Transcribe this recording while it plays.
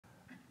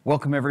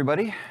Welcome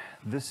everybody.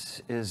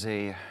 This is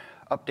a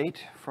update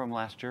from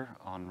last year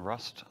on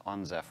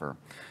Rust-on-Zephyr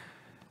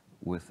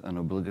with an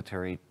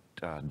obligatory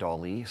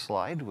DALL-E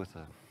slide with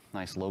a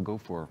nice logo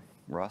for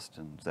Rust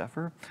and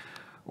Zephyr,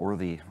 or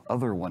the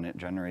other one it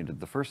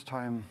generated the first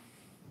time.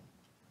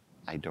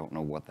 I don't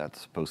know what that's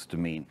supposed to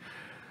mean.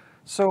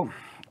 So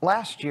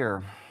last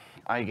year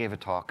I gave a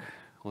talk,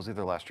 it was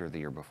either last year or the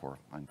year before,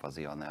 I'm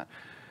fuzzy on that,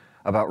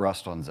 about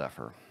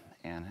Rust-on-Zephyr.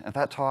 And at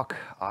that talk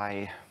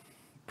I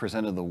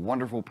presented the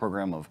wonderful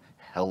program of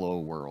Hello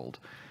World.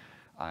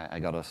 I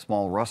got a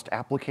small Rust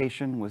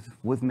application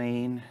with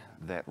main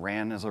that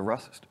ran as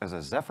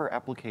a Zephyr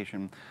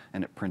application,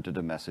 and it printed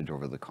a message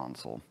over the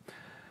console.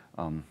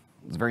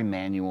 It's very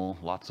manual,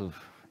 lots of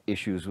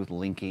issues with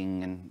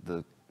linking and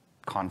the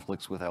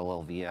conflicts with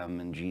LLVM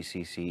and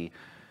GCC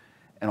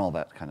and all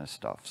that kind of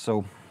stuff.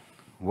 So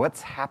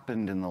what's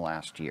happened in the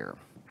last year?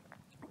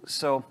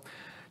 So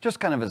just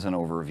kind of as an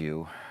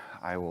overview,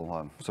 I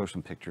will show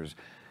some pictures.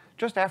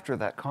 Just after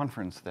that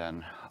conference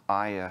then,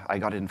 I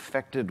got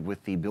infected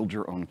with the build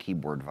your own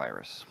keyboard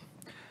virus.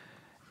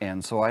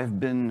 And so I've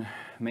been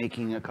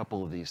making a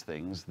couple of these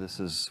things. This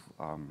was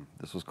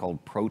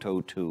called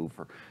Proto 2,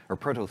 or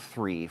Proto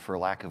 3 for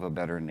lack of a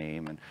better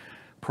name, and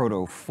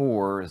Proto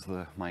 4 is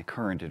my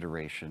current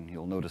iteration.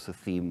 You'll notice a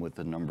theme with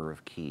the number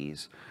of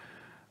keys.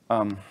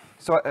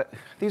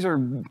 These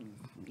are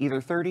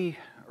either 30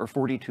 or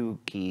 42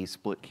 key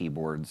split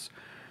keyboards.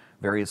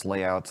 Various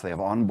layouts. They have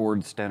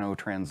onboard steno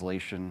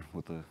translation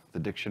with the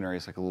dictionary.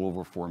 It's like a little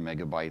over 4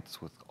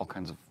 megabytes with all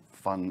kinds of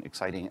fun,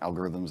 exciting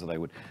algorithms that I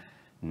would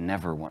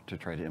never want to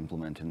try to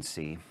implement in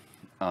C.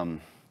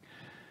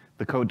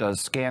 The code does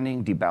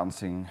scanning,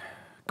 debouncing,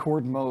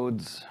 chord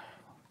modes,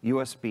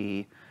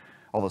 USB,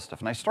 all this stuff.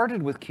 And I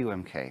started with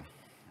QMK,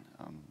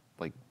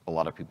 like a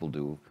lot of people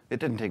do. It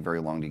didn't take very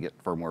long to get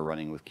firmware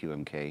running with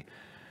QMK,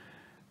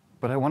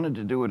 but I wanted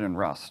to do it in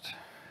Rust.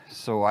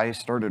 So I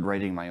started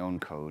writing my own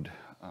code.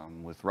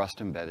 With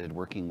Rust embedded,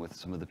 working with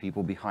some of the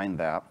people behind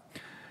that.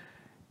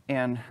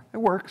 And it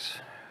works.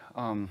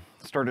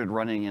 Started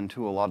running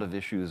into a lot of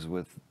issues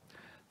with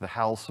the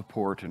HAL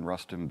support, and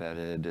Rust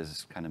embedded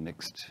is kind of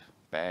mixed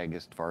bag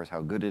as far as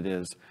how good it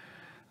is.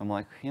 I'm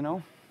like, you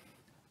know,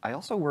 I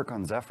also work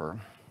on Zephyr.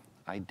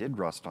 I did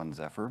Rust on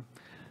Zephyr.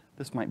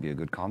 This might be a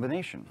good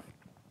combination.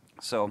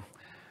 So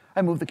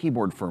I moved the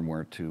keyboard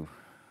firmware to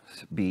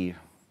be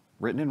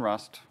written in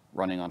Rust,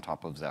 running on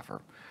top of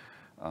Zephyr.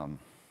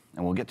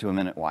 And we'll get to in a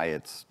minute why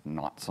it's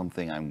not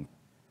something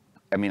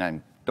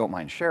I don't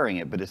mind sharing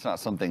it, but it's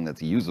not something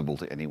that's usable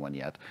to anyone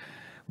yet.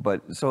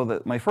 But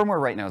so my firmware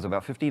right now is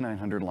about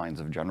 5,900 lines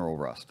of general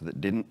Rust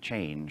that didn't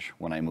change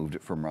when I moved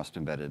it from Rust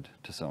embedded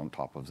to sit on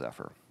top of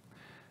Zephyr.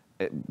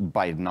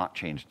 By not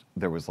changed,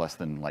 there was less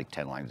than like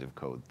 10 lines of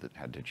code that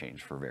had to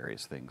change for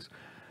various things.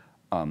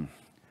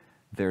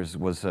 There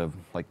was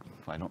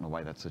I don't know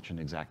why that's such an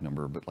exact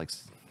number, but like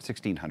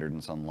 1,600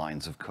 and some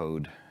lines of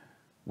code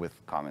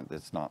with comment,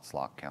 it's not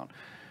slot count,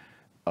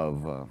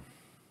 of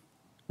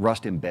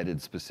Rust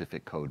embedded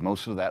specific code.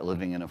 Most of that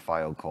living in a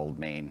file called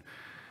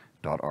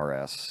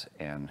main.rs,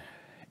 and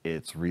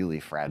it's really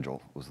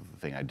fragile, was the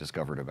thing I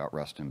discovered about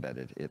Rust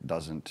embedded. It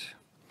doesn't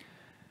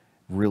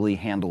really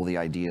handle the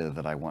idea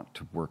that I want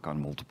to work on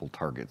multiple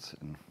targets.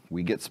 And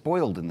we get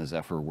spoiled in the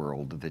Zephyr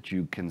world that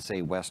you can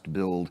say West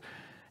build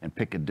and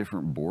pick a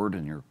different board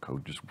and your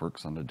code just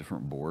works on a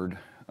different board.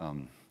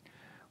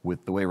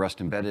 With the way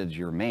Rust embedded,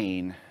 your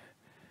main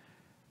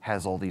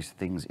has all these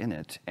things in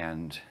it,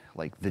 and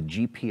like the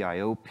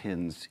GPIO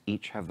pins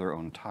each have their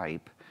own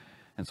type,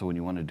 and so when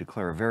you want to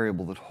declare a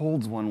variable that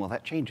holds one, well,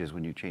 that changes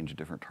when you change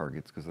different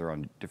targets because they're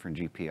on different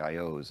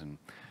GPIOs, and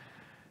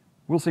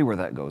we'll see where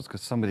that goes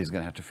because somebody's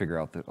going to have to figure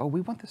out that, oh,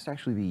 we want this to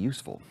actually be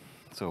useful,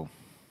 so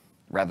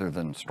rather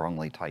than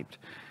strongly typed.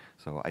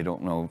 So I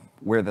don't know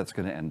where that's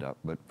going to end up,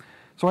 but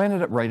so I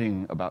ended up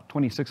writing about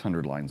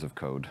 2,600 lines of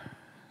code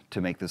to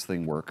make this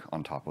thing work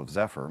on top of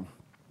Zephyr,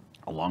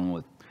 along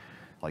with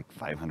like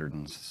 500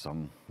 and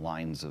some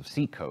lines of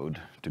C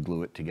code to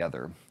glue it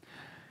together.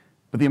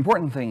 But the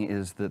important thing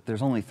is that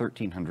there's only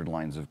 1,300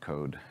 lines of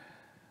code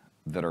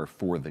that are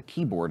for the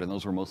keyboard, and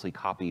those were mostly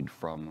copied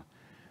from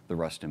the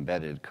Rust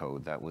embedded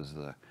code. That was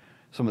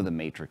some of the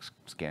matrix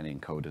scanning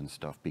code and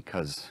stuff,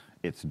 because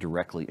it's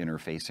directly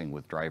interfacing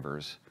with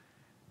drivers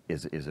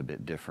is a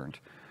bit different.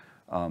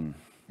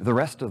 The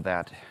rest of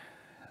that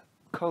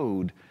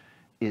code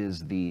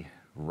is the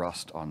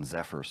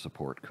Rust-on-Zephyr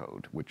support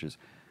code, which is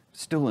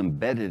still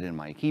embedded in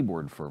my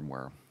keyboard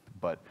firmware,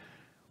 but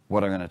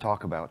what I'm going to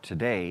talk about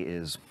today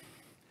is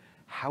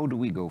how do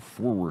we go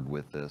forward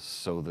with this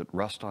so that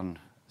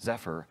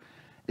Rust-on-Zephyr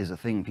is a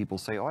thing people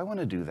say, oh, I want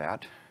to do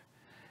that,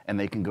 and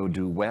they can go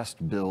do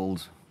West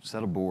build,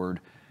 set a board,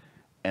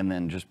 and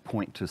then just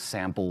point to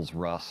samples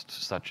Rust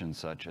such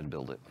and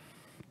build it,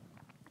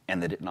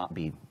 and that it not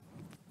be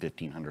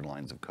 1,500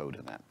 lines of code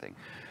in that thing.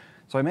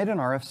 So I made an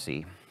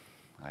RFC,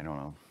 I don't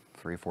know,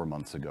 3 or 4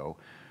 months ago.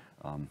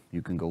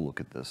 You can go look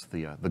at this.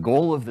 The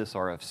goal of this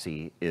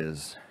RFC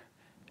is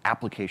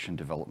application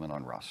development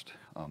on Rust.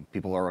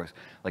 People are always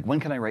like,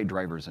 when can I write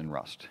drivers in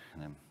Rust?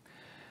 And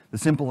The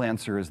simple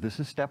answer is this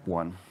is step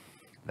 1,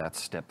 that's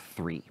step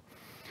 3.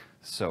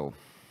 So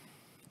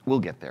we'll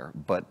get there,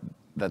 but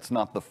that's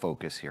not the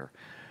focus here.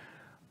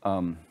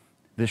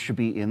 This should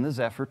be in the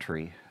Zephyr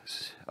tree.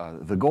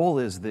 The goal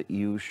is that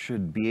you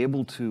should be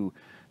able to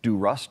do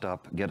Rust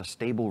up, get a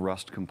stable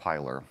Rust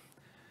compiler,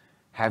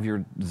 have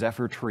your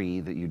Zephyr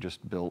tree that you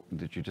just built,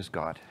 that you just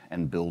got,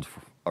 and build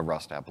a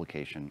Rust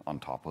application on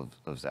top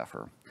of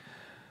Zephyr.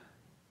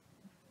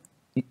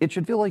 It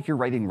should feel like you're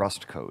writing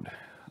Rust code.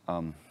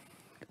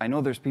 I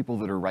know there's people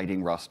that are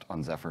writing Rust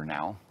on Zephyr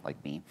now,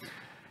 like me,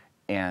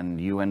 and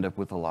you end up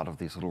with a lot of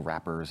these little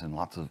wrappers and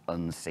lots of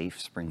unsafe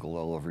sprinkled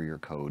all over your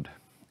code,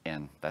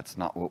 and that's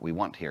not what we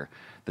want here.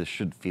 This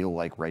should feel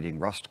like writing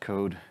Rust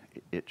code.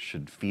 It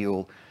should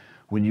feel,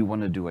 when you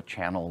want to do a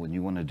channel, when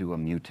you want to do a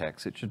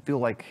mutex, it should feel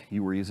like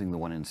you were using the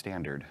one in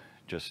standard,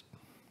 just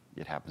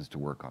it happens to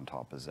work on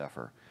top of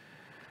Zephyr.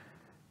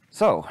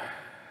 So,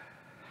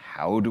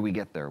 how do we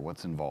get there?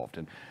 What's involved?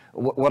 And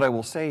what I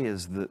will say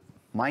is that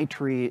my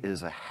tree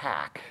is a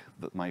hack,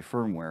 that my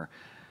firmware,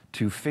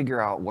 to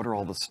figure out what are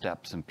all the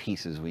steps and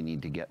pieces we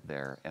need to get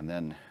there, and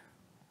then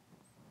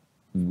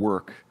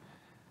work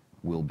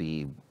will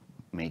be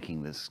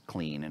making this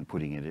clean and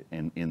putting it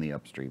in the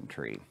upstream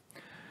tree.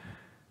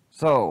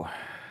 So,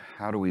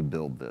 how do we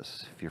build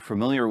this? If you're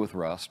familiar with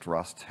Rust,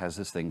 Rust has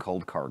this thing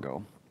called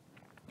cargo,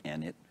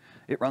 and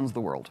it runs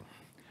the world.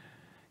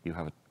 You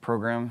have a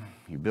program,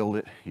 you build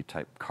it, you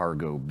type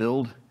cargo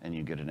build, and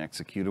you get an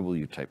executable.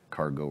 You type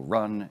cargo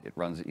run, it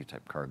runs it, you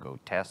type cargo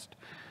test.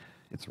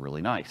 It's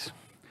really nice.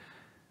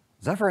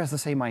 Zephyr has the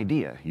same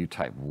idea. You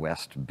type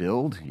west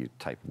build, you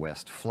type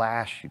west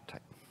flash, you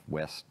type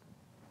west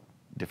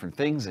different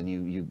things, and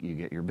you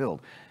get your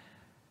build.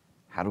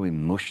 How do we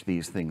mush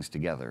these things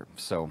together?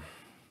 So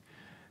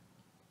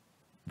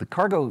the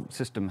cargo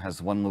system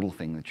has one little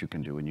thing that you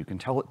can do, and you can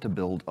tell it to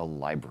build a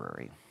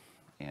library,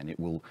 and it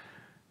will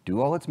do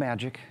all its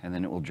magic, and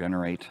then it will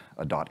generate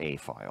a .a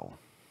file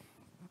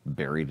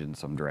buried in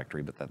some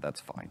directory, but that's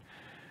fine.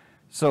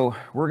 So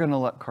we're going to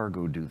let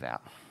cargo do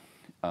that.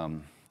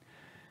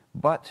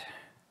 But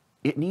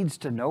it needs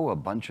to know a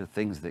bunch of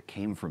things that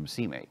came from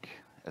CMake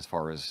as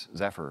far as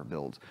Zephyr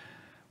builds.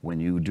 When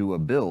you do a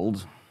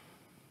build,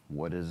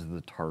 what is the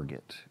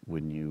target?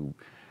 What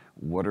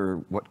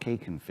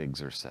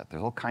K-configs are set?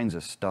 There's all kinds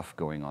of stuff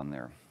going on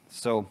there.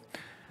 So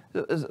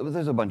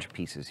there's a bunch of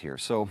pieces here.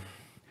 So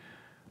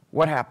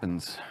what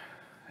happens,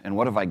 and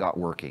what have I got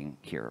working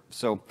here?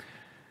 So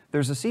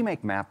there's a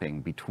CMake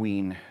mapping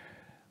between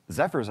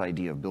Zephyr's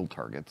idea of build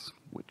targets,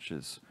 which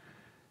is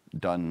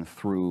done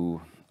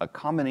through a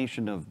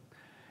combination of,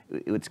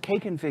 it's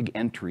K-config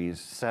entries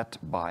set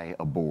by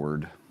a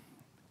board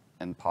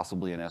and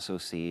possibly an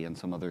SOC and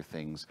some other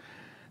things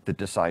that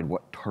decide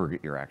what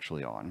target you're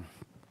actually on.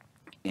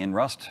 In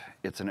Rust,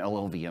 it's an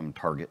LLVM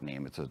target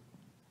name. It's a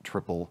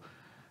triple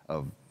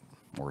of,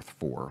 or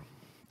 4,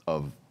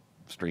 of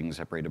strings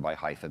separated by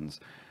hyphens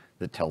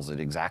that tells it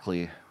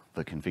exactly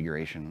the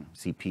configuration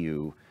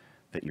CPU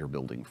that you're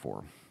building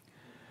for.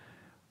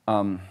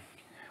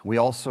 We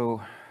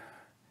also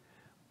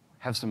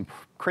have some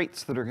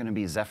crates that are going to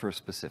be Zephyr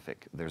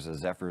specific. There's a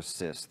Zephyr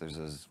sys,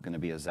 there's going to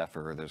be a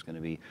Zephyr, there's going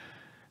to be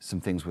some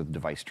things with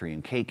device tree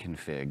and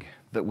K-config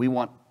that we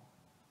want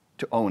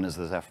to own as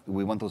the Zephyr.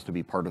 We want those to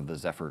be part of the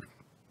Zephyr.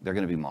 They're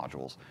going to be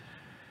modules.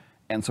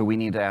 And so we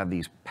need to add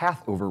these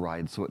path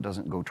overrides so it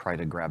doesn't go try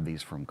to grab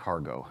these from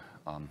cargo.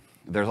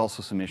 There's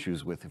also some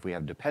issues with, if we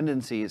have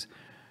dependencies,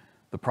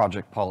 the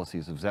project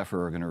policies of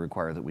Zephyr are going to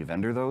require that we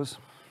vendor those.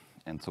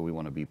 And so we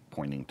want to be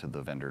pointing to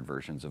the vendored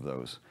versions of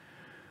those.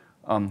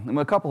 And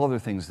a couple other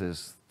things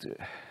is,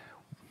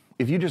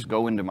 if you just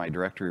go into my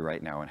directory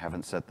right now and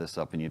haven't set this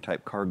up and you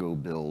type cargo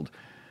build,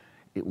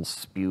 it will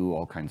spew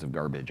all kinds of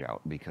garbage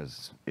out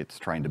because it's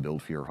trying to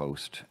build for your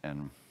host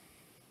and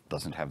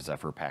doesn't have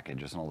Zephyr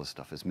packages and all this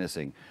stuff is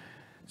missing.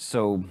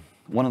 So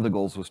one of the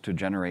goals was to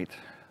generate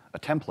a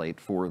template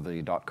for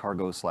the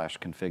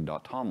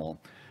 .cargo/config.toml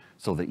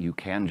so that you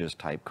can just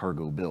type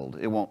cargo build.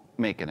 It won't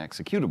make an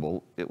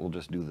executable, it will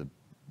just do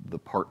the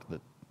part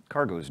that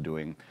cargo is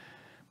doing.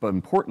 But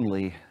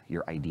importantly,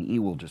 your IDE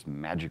will just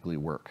magically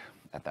work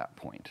at that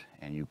point,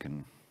 and you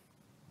can,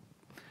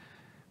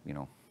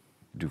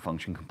 do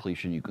function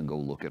completion. You can go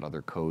look at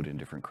other code in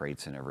different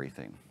crates and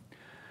everything.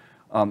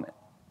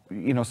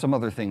 Some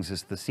other things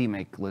is the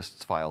CMake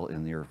lists file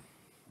in your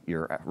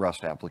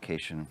Rust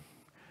application.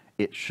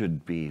 It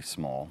should be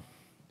small.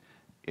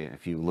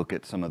 If you look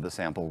at some of the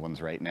sample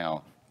ones right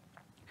now,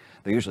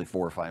 they're usually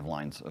 4 or 5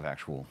 lines of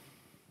actual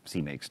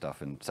CMake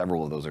stuff, and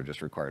several of those are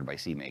just required by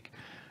CMake.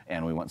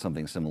 And we want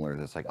something similar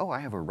that's like, oh, I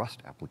have a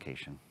Rust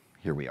application.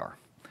 Here we are.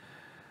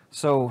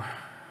 So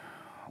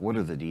what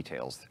are the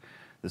details?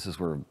 This is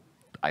where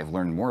I've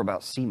learned more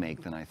about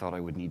CMake than I thought I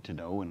would need to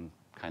know and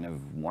kind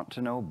of want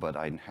to know, but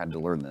I had to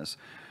learn this.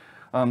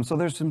 So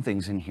there's some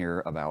things in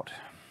here about,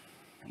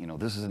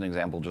 this is an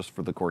example just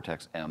for the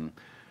Cortex-M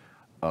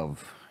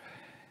of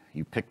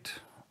you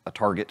picked a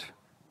target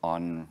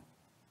on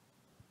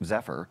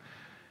Zephyr.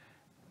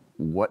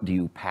 What do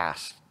you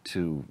pass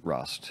to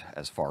Rust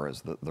as far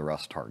as the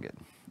Rust target?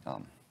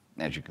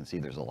 As you can see,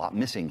 there's a lot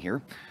missing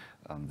here.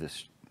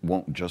 This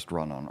won't just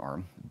run on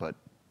ARM, but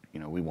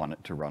we want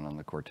it to run on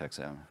the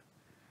Cortex-M.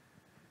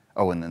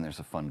 Oh, and then there's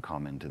a fun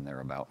comment in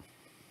there about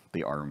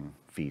the ARM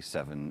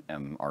v7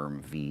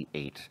 ARM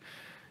v8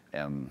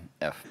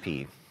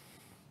 FP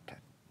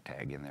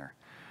tag in there.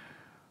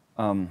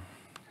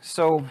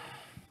 So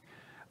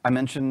I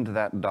mentioned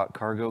that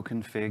 .cargo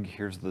config.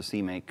 Here's the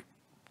CMake,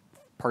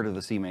 part of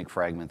the CMake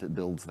fragment that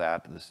builds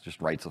that. This just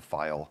writes a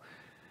file.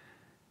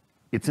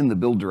 It's in the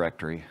build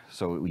directory,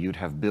 so you'd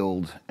have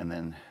build, and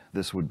then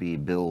this would be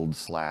build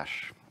 / I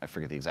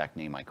forget the exact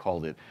name I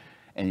called it,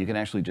 and you can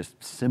actually just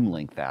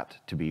symlink that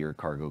to be your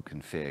cargo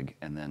config,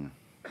 and then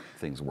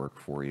things work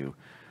for you.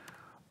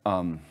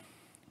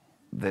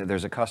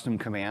 There's a custom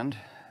command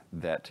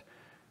that,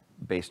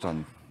 based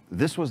on,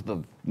 this was the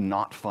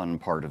not fun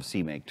part of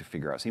CMake to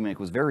figure out. CMake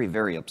was very,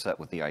 very upset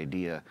with the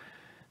idea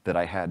that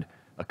I had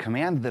a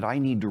command that I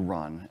need to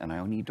run, and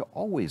I need to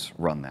always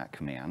run that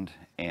command,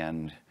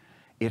 and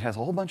it has a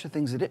whole bunch of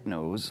things that it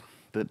knows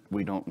that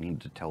we don't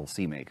need to tell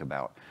CMake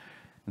about.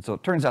 And so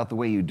it turns out the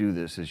way you do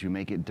this is you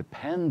make it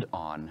depend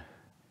on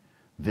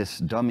this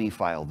dummy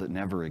file that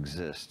never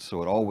exists,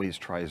 so it always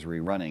tries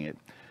rerunning it.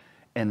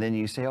 And then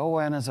you say, oh,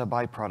 and as a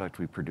byproduct,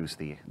 we produce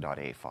the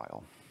 .a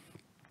file.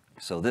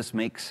 So this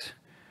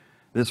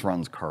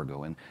runs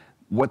cargo. And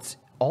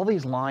all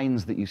these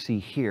lines that you see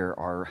here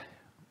are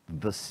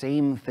the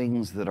same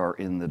things that are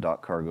in the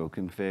 .cargo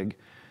config.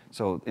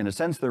 So in a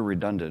sense, they're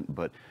redundant,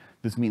 but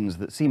this means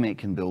that CMake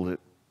can build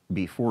it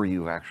before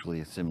you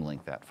actually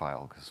symlink that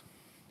file, because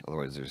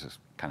otherwise there's this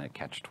kind of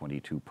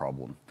catch-22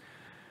 problem.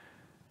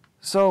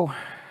 So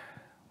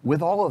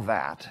with all of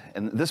that,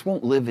 and this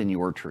won't live in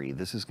your tree,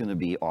 this is going to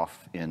be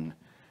off in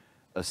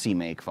a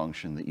CMake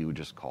function that you would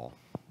just call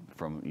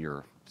from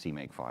your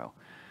CMake file.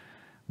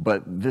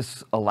 But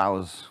this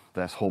allows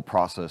this whole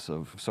process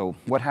of, so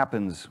what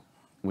happens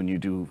when you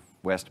do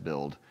West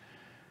build?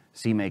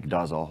 CMake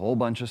does a whole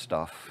bunch of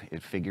stuff.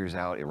 It figures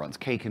out, it runs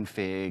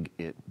kconfig,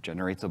 it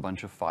generates a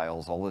bunch of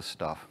files, all this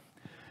stuff.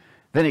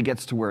 Then it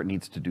gets to where it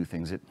needs to do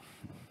things.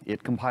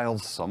 It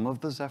compiles some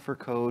of the Zephyr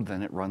code,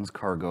 then it runs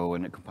cargo,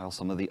 and it compiles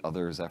some of the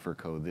other Zephyr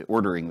code. The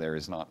ordering there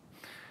is not,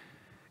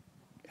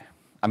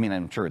 I mean,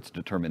 I'm sure it's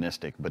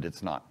deterministic, but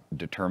it's not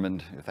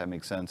determined, if that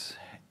makes sense.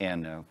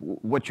 And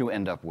what you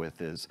end up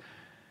with is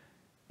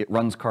it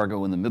runs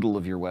cargo in the middle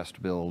of your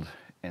West build,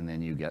 and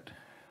then you get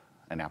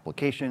an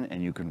application,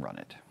 and you can run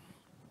it.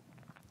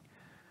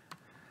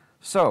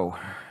 So,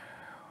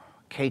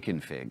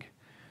 kconfig.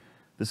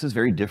 This is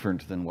very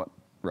different than what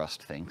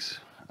Rust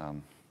thinks.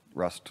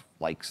 Rust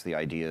likes the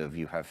idea of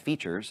you have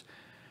features,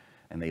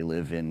 and they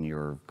live in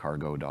your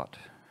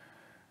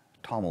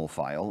cargo.toml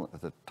file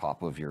at the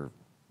top of your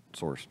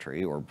source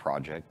tree or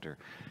project, or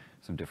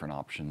some different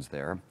options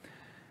there.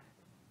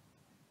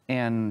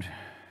 And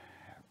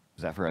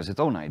Zephyr has its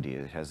own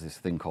idea. It has this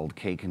thing called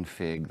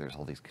kconfig. There's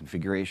all these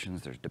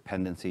configurations, there's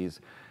dependencies.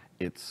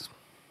 It's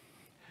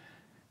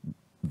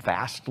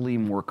vastly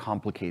more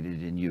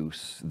complicated in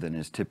use than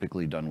is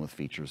typically done with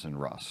features in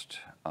Rust.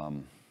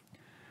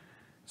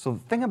 So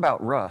the thing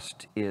about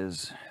Rust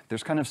is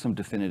there's kind of some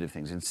definitive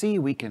things. In C,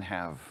 we can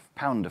have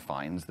pound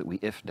defines that we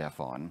if-def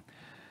on,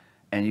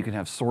 and you can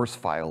have source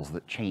files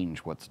that change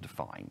what's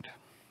defined.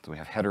 So we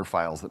have header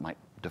files that might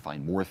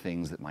define more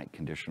things, that might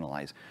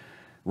conditionalize.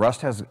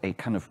 Rust has a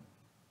kind of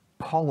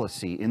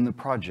policy in the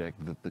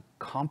project that the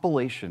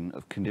compilation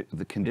of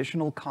the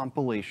conditional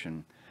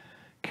compilation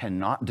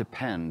cannot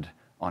depend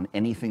on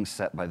anything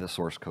set by the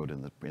source code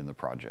in the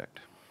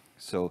project.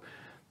 So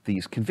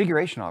these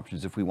configuration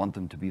options, if we want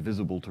them to be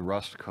visible to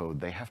Rust code,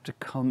 they have to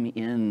come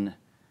in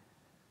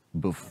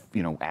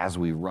as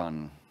we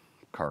run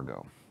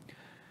cargo.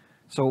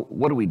 So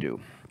what do we do?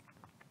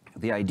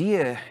 The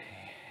idea,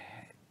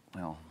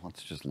 well,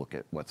 let's just look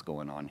at what's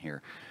going on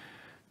here.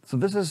 So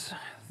there's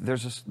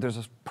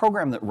a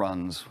program that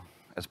runs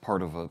as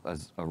part of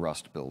a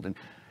Rust build. And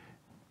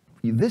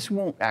this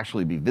won't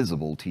actually be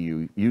visible to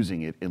you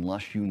using it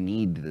unless you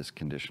need this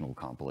conditional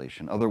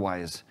compilation.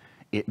 Otherwise,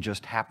 it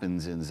just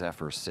happens in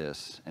Zephyr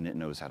sys, and it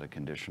knows how to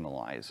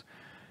conditionalize.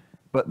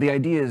 But the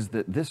idea is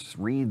that this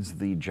reads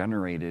the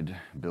generated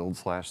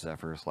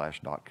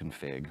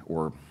build/zephyr/.config,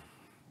 or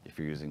if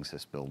you're using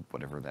sysbuild,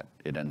 whatever that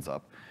it ends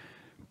up,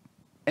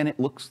 and it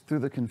looks through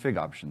the config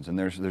options. And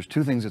there's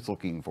two things it's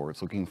looking for.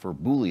 It's looking for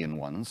Boolean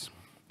ones,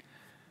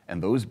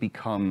 and those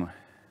become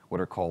what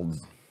are called,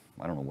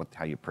 I don't know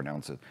how you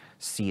pronounce it,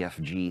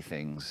 CFG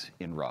things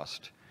in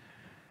Rust.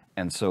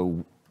 And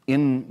so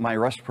in my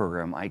Rust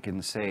program, I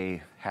can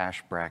say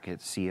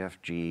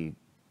 #CFG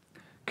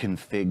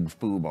config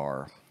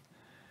foobar,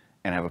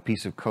 and have a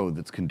piece of code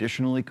that's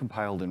conditionally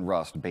compiled in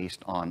Rust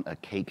based on a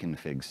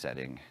kconfig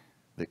setting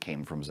that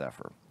came from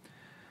Zephyr.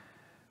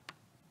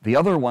 The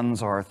other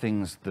ones are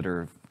things that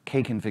are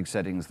kconfig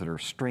settings that are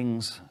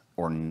strings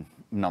or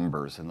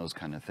numbers and those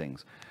kind of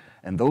things.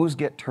 And those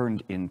get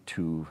turned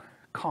into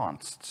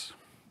consts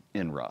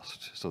in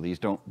Rust. So these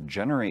don't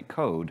generate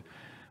code,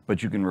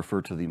 but you can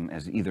refer to them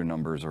as either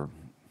numbers or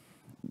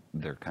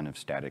they're kind of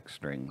static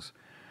strings.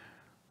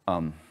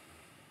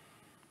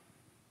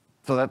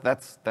 So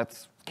that's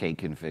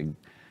kconfig.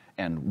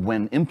 And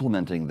when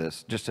implementing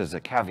this, just as a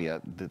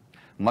caveat,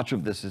 much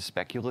of this is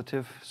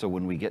speculative. So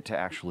when we get to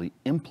actually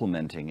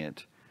implementing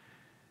it,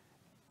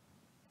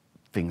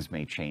 things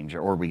may change,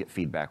 or we get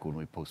feedback when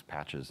we post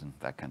patches and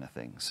that kind of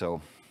thing.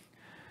 So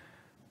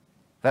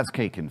that's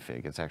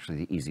kconfig. It's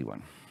actually the easy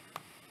one.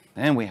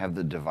 And we have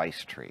the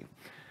device tree.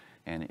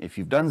 And if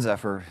you've done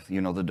Zephyr,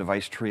 you know the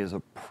device tree is a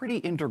pretty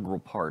integral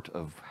part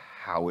of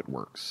how it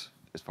works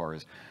as far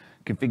as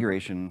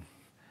configuration,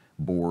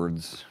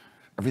 boards,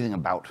 everything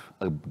about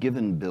a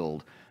given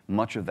build.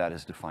 Much of that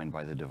is defined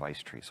by the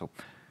device tree. So,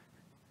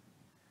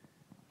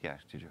 yeah,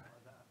 did you?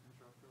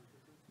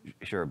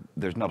 Sure,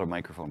 there's not a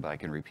microphone, but I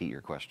can repeat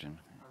your question.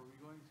 Are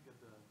we going to get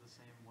the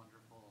same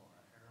wonderful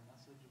error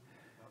message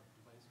about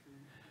device tree?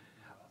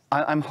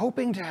 I'm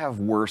hoping to have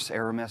worse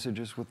error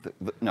messages with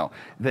no.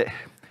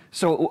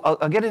 So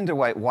I'll get into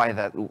why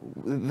that.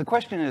 The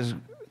question is,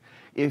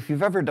 if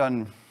you've ever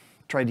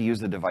tried to use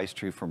the device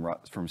tree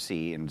from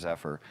C in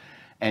Zephyr,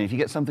 and if you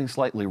get something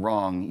slightly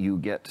wrong, you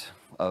get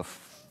a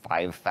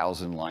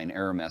 5,000 line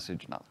error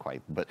message, not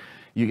quite, but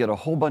you get a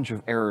whole bunch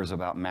of errors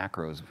about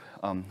macros.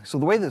 So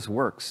the way this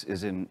works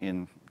is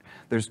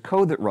there's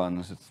code that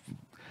runs,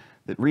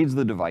 that reads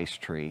the device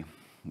tree.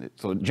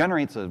 So it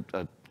generates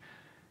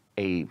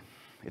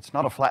it's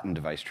not a flattened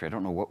device tree, I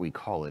don't know what we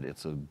call it.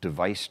 It's a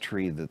device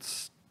tree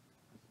that's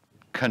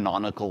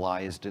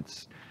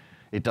canonicalized.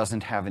 It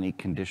doesn't have any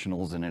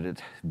conditionals in it.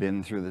 It's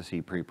been through the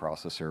C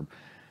preprocessor.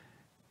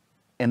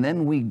 And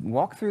then we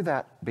walk through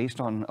that based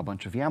on a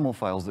bunch of YAML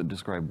files that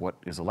describe what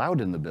is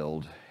allowed in the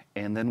build.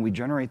 And then we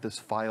generate this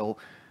file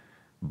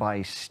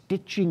by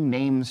stitching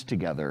names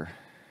together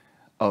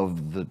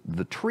of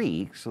the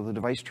tree. So the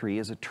device tree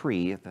is a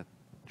tree. That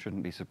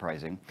shouldn't be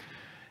surprising.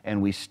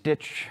 And we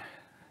stitch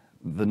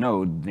the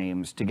node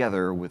names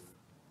together with,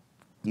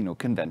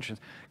 conventions.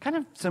 Kind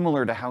of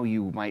similar to how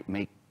you might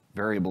make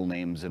variable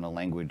names in a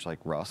language like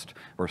Rust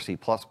or C++,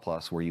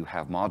 where you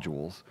have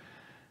modules.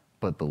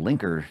 But the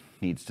linker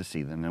needs to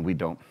see them, and we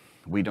don't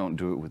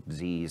do it with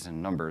Z's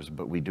and numbers,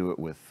 but we do it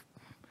with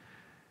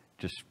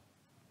just,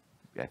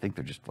 I think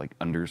they're just like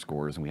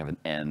underscores, and we have an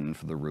N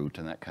for the root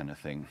and that kind of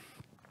thing.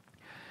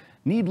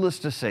 Needless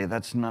to say,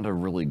 that's not a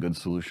really good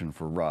solution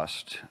for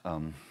Rust.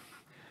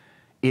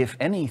 If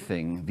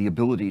anything, the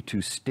ability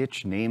to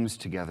stitch names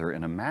together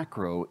in a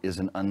macro is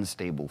an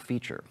unstable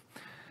feature.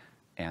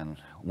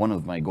 And one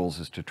of my goals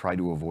is to try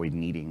to avoid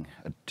needing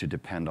to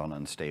depend on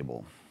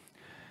unstable.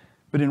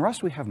 But in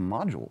Rust, we have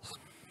modules.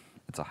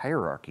 It's a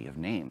hierarchy of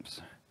names.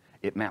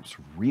 It maps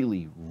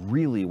really,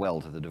 really well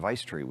to the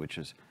device tree, which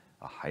is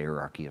a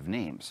hierarchy of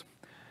names.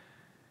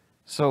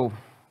 So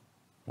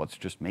let's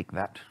just make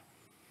that.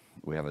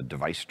 We have a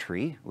device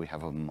tree. We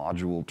have a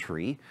module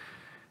tree.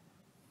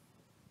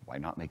 Why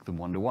not make them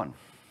one-to-one?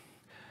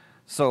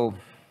 So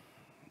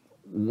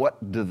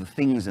what do the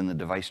things in the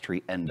device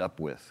tree end up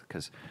with?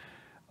 Because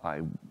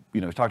we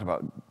talked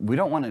about, we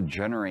don't want to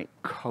generate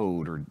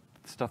code or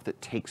stuff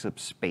that takes up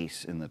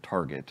space in the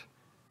target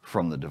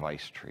from the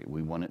device tree.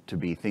 We want it to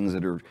be things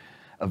that are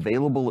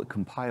available at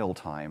compile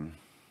time.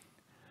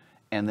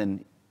 And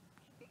then,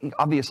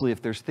 obviously,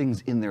 if there's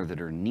things in there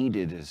that are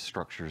needed as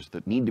structures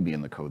that need to be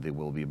in the code, they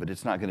will be, but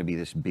it's not going to be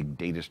this big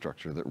data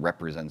structure that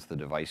represents the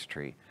device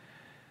tree.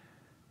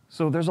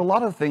 So there's a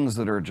lot of things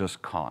that are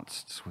just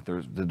consts.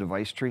 The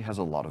device tree has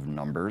a lot of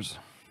numbers,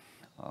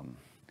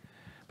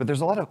 but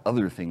there's a lot of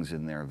other things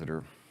in there that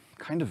are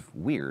kind of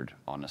weird,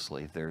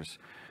 honestly. There's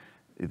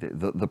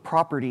the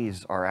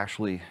properties are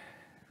actually,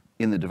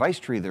 in the device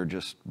tree, they're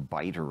just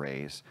byte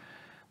arrays,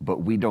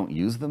 but we don't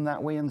use them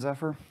that way in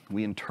Zephyr.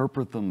 We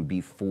interpret them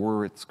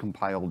before it's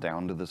compiled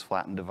down to this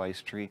flattened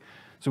device tree.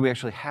 So we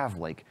actually have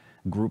like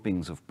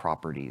groupings of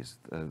properties.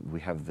 We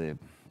have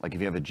like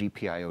if you have a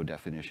GPIO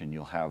definition,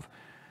 you'll have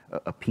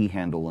a p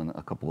handle and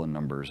a couple of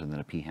numbers, and then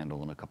a p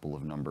handle and a couple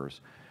of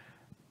numbers.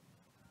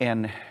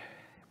 And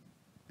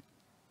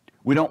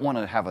we don't want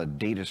to have a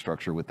data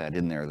structure with that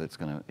in there that's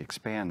going to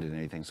expand in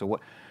anything. So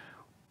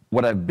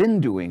what I've been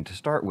doing to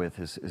start with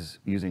is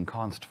using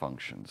const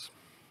functions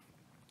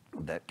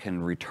that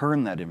can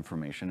return that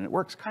information. And it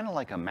works kind of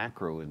like a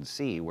macro in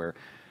C, where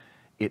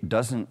it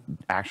doesn't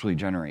actually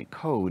generate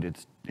code.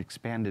 It's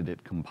expanded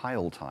at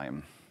compile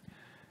time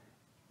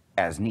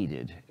as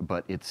needed,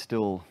 but it's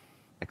still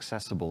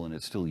accessible and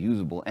it's still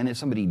usable. And if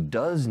somebody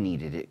does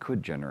need it, it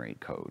could generate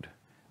code.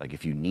 Like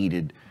if you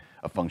needed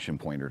a function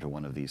pointer to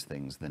one of these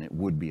things, then it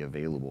would be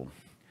available.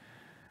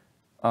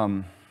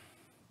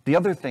 The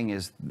other thing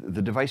is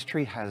the device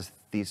tree has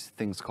these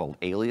things called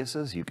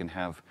aliases. You can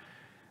have,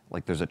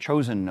 like there's a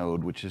chosen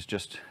node, which is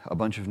just a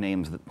bunch of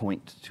names that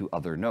point to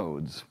other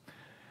nodes.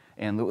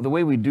 And the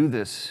way we do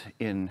this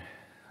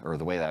or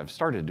the way that I've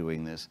started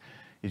doing this,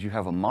 is you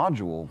have a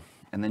module,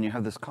 and then you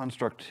have this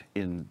construct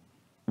in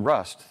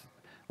Rust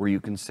where you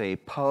can say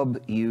pub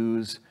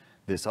use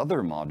this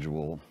other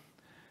module, :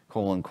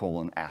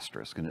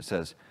 asterisk, and it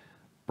says,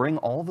 bring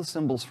all the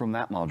symbols from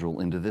that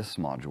module into this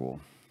module,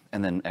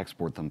 and then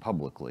export them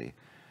publicly.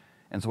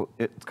 And so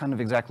it's kind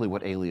of exactly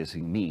what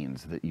aliasing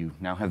means, that you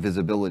now have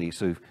visibility.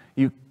 So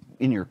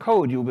in your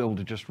code, you'll be able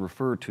to just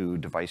refer to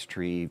device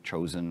tree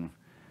chosen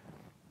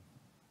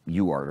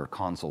UART or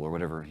console or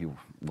whatever you,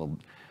 well,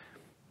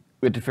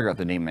 we had to figure out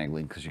the name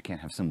mangling because you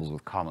can't have symbols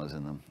with commas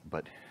in them,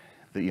 but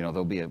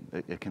there'll be a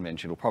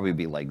convention. It'll probably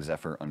be like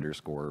Zephyr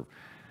underscore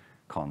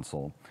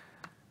console.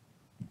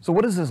 So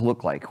what does this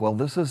look like? Well,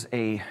 this is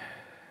I'm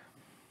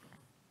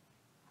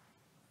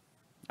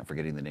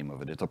forgetting the name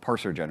of it. It's a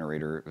parser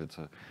generator. It's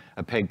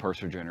a PEG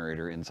parser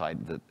generator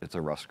inside it's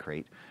a Rust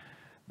crate.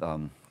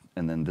 And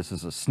then this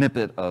is a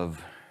snippet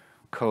of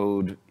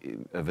code,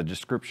 of a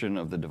description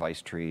of the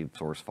device tree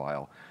source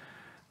file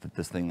that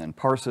this thing then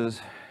parses,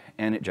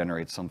 and it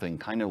generates something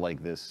kind of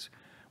like this,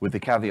 with the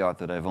caveat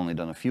that I've only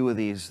done a few of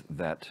these,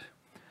 that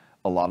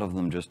a lot of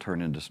them just turn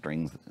into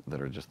strings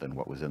that are just then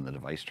what was in the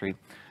device tree.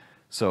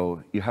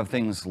 So you have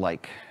things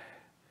like,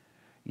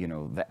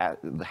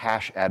 the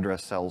hash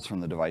address cells from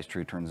the device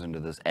tree turns into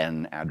this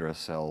N address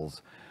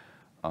cells.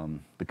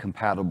 The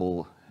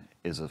compatible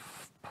is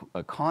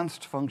a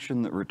const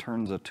function that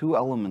returns a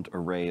 2-element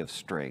array of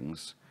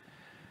strings.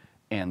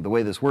 And the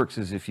way this works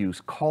is if you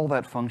call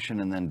that function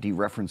and then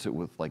dereference it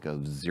with like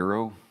a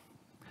 0,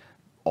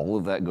 all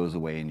of that goes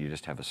away and you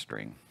just have a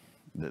string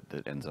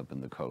that ends up in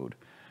the code.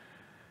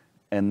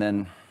 And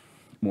then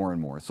more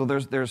and more. So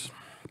there's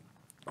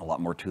a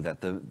lot more to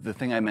that. The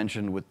thing I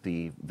mentioned with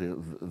the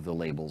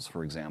labels,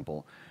 for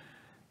example,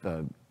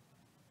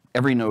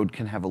 every node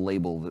can have a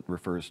label that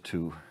refers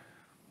to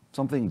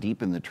something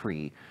deep in the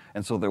tree.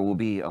 And so there will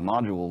be a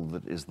module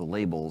that is the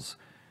labels,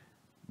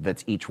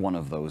 that's each one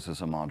of those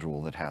is a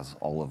module that has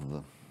all of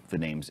the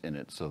names in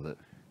it, so that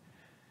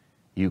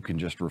you can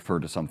just refer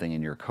to something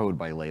in your code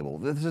by label.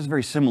 This is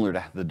very similar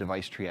to the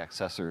device tree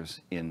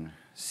accessors in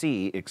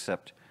C,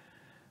 except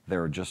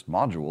they're just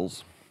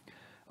modules.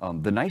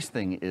 The nice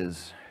thing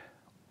is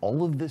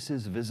all of this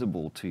is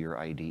visible to your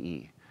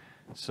IDE.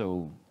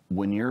 So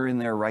when you're in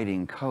there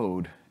writing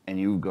code and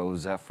you go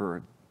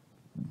Zephyr,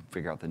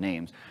 figure out the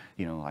names,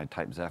 I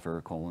type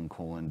Zephyr :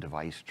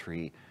 device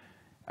tree,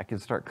 I can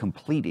start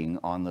completing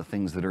on the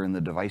things that are in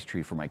the device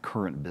tree for my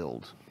current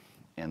build,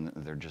 and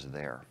they're just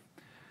there.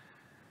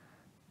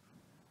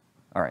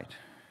 All right,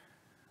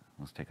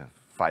 let's take a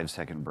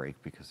 5-second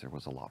break because there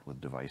was a lot with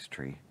device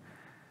tree.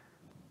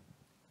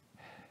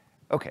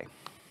 Okay,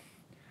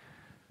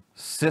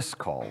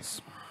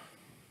 syscalls.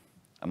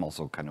 I'm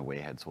also kind of way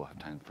ahead, so we'll have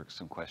time for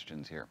some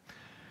questions here.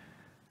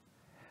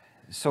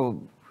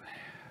 So,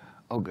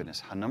 oh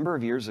goodness, a number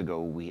of years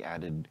ago we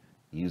added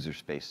user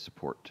space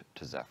support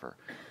to Zephyr,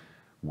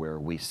 where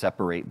we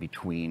separate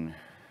between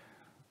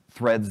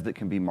threads that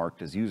can be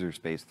marked as user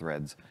space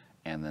threads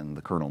and then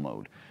the kernel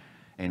mode.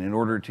 And in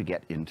order to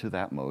get into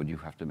that mode, you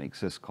have to make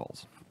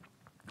syscalls.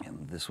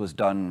 And this was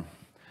done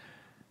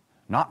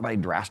not by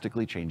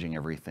drastically changing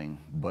everything,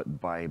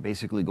 but by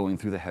basically going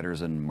through the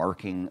headers and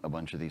marking a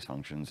bunch of these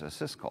functions as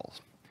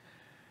syscalls.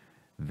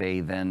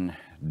 They then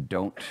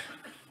don't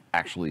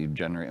actually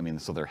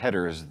generate, so their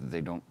headers,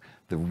 the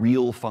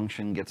real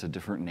function gets a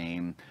different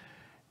name.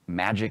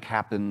 Magic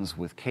happens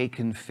with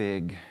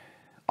kconfig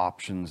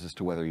options as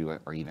to whether you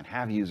even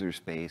have user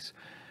space.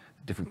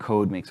 Different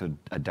code makes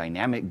a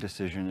dynamic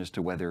decision as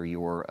to whether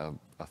you're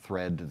a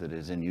thread that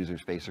is in user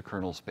space or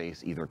kernel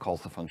space, either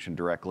calls the function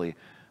directly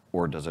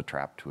or does a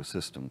trap to a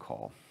system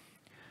call.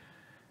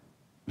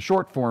 The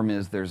short form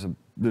is there's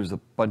a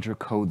bunch of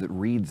code that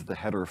reads the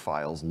header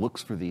files,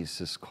 looks for these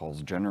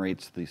syscalls,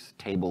 generates this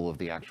table of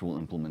the actual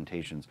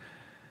implementations.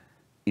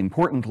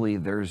 Importantly,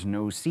 there's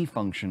no C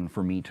function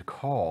for me to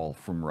call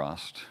from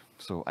Rust,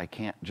 so I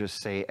can't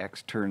just say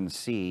extern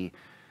C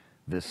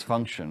this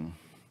function.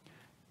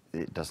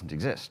 It doesn't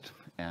exist.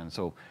 And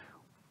so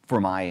for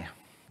my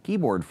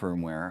keyboard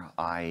firmware,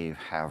 I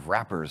have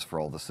wrappers for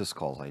all the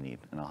syscalls I need,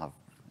 and I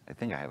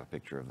think I have a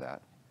picture of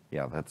that.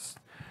 Yeah, that's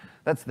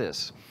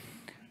this.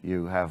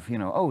 You have,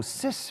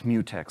 sys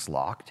mutex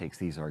lock takes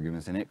these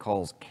arguments and it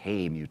calls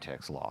k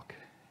mutex lock.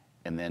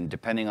 And then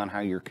depending on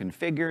how you're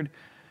configured,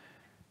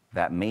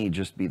 that may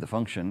just be the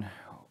function,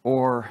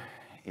 or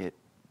it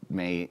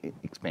may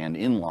expand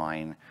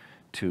inline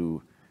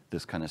to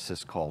this kind of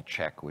syscall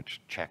check,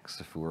 which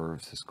checks if we're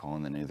syscall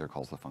and then either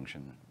calls the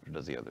function or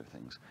does the other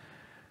things.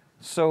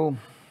 So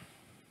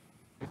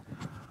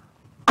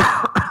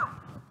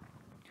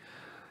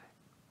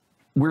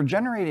we're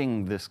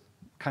generating this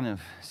kind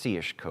of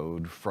C-ish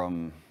code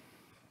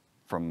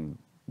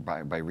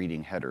by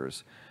reading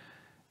headers.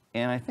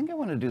 And I think I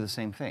want to do the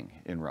same thing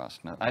in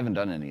Rust. Now, I haven't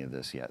done any of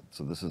this yet,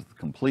 so this is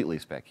completely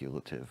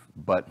speculative.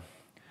 But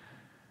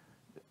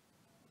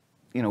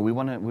we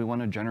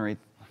want to generate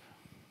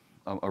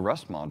a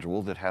Rust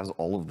module that has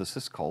all of the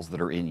syscalls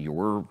that are in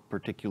your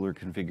particular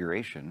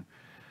configuration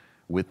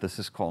with the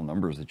syscall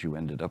numbers that you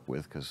ended up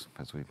with, because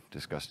as we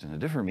discussed in a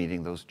different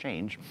meeting, those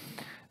change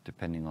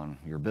depending on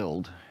your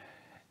build.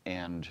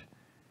 And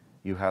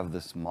you have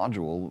this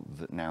module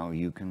that now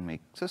you can make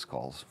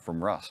syscalls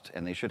from Rust,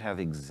 and they should have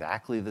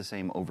exactly the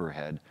same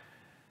overhead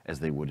as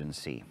they would in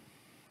C.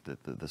 The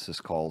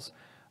syscalls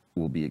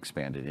will be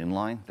expanded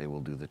inline. They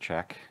will do the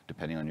check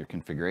depending on your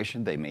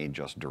configuration. They may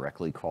just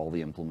directly call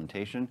the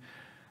implementation.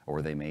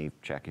 or they may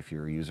check if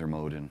you're user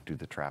mode and do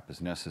the trap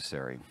as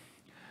necessary.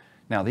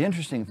 Now, the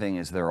interesting thing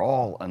is they're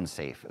all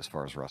unsafe as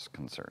far as Rust is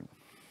concerned.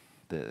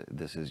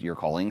 This is, you're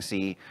calling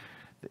C.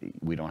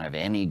 We don't have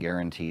any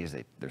guarantees.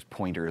 There's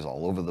pointers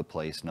all over the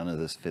place. None of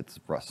this fits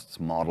Rust's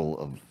model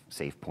of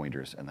safe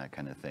pointers and that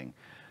kind of thing.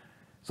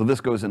 So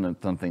this goes into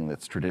something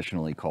that's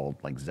traditionally called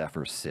like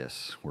Zephyr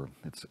sys, where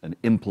it's an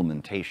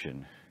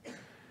implementation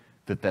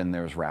that then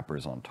there's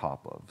wrappers on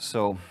top of.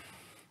 So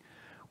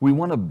we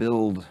want to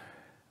build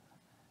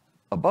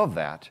above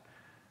that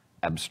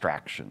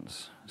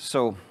abstractions.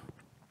 So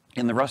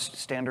in the Rust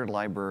standard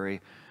library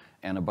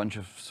and a bunch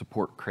of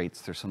support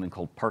crates, there's something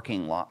called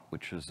parking lot,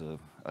 which is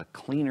a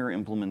cleaner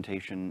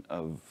implementation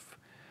of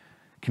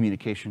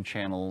communication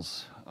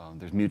channels.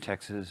 There's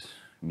mutexes,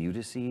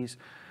 mutices.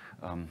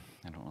 I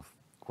don't know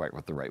quite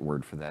what the right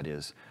word for that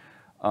is.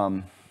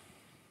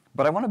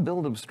 But I want to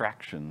build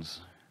abstractions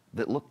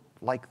that look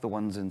like the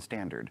ones in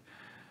standard.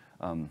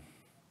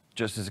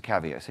 Just as a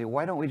caveat, I say,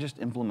 why don't we just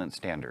implement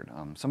standard?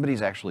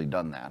 Somebody's actually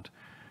done that.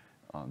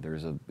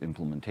 There's an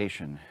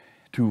implementation.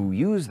 To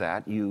use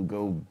that, you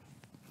go,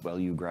 well,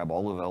 you grab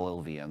all of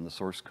LLVM, the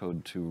source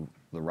code to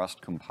the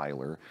Rust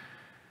compiler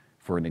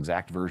for an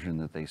exact version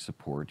that they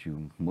support.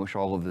 You mush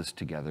all of this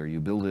together, you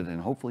build it,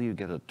 and hopefully you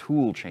get a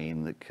tool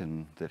chain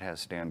that has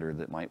standard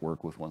that might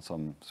work with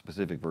some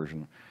specific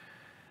version.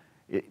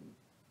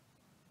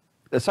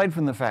 Aside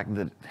from the fact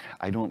that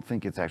I don't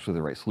think it's actually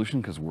the right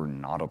solution because we're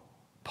not a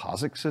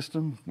POSIX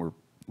system.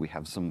 We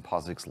have some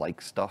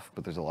POSIX-like stuff,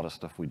 but there's a lot of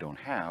stuff we don't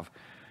have.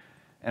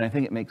 And I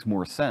think it makes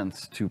more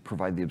sense to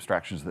provide the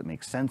abstractions that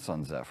make sense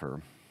on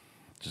Zephyr,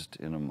 just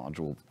in a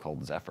module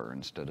called Zephyr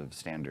instead of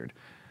standard.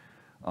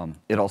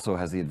 It also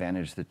has the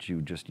advantage that you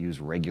just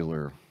use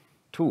regular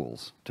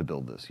tools to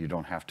build this. You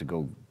don't have to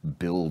go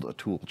build a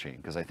tool chain,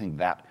 because I think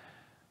that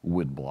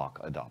would block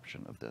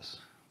adoption of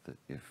this, that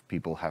if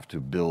people have to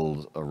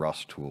build a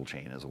Rust tool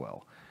chain as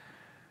well.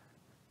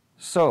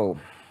 So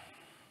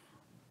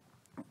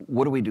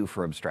what do we do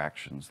for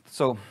abstractions?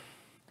 So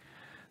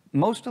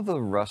most of the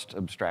Rust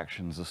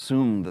abstractions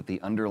assume that the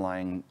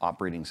underlying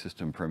operating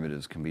system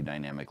primitives can be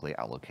dynamically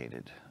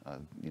allocated.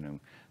 You know,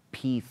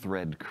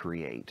 pthread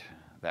create,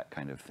 that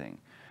kind of thing.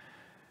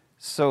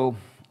 So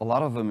a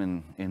lot of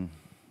them in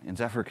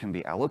Zephyr can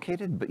be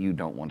allocated, but you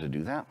don't want to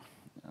do that,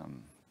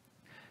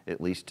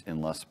 at least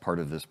unless part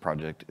of this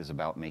project is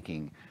about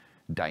making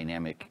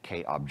dynamic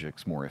K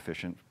objects more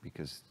efficient,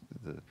 because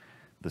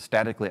the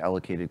statically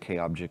allocated K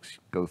objects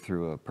go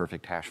through a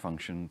perfect hash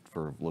function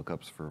for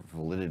lookups for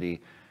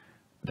validity.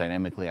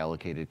 Dynamically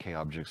allocated K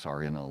objects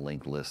are in a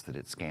linked list that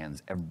it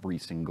scans every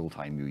single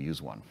time you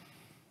use one.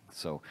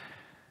 So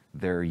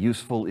they're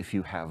useful if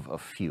you have a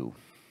few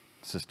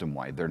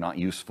system-wide. They're not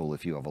useful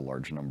if you have a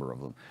large number of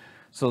them.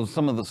 So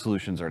some of the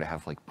solutions are to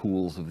have like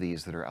pools of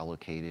these that are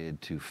allocated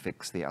to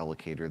fix the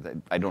allocator. That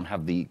I don't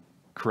have the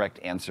correct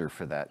answer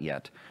for that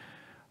yet.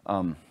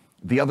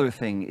 The other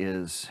thing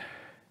is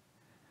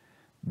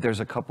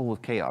there's a couple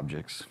of K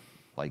objects,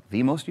 like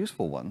the most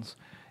useful ones,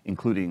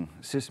 including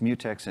sys,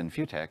 mutex, and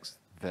futex,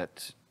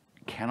 that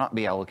cannot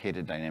be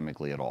allocated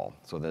dynamically at all.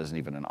 So that isn't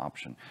even an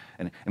option.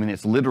 And I mean,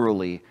 it's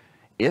literally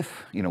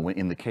if, you know, when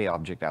in the K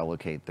object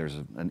allocate, there's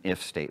an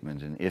if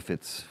statement, and if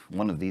it's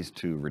one of these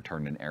two,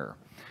 return an error.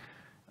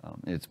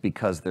 It's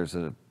because there's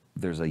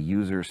a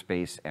user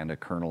space and a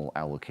kernel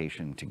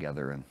allocation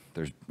together, and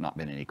there's not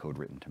been any code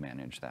written to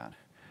manage that.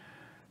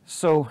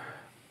 So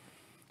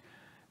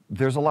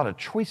there's a lot of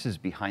choices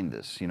behind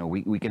this. You know,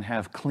 we can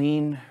have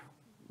clean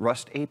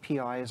Rust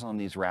APIs on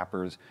these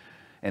wrappers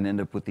and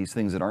end up with these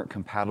things that aren't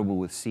compatible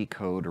with C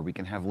code, or we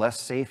can have less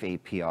safe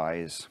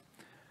APIs,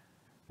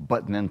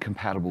 but then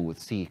compatible with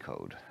C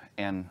code.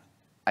 And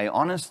I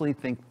honestly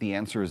think the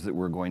answer is that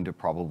we're going to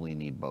probably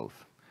need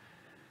both.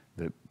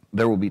 That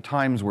there will be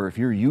times where if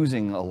you're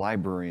using a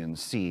library in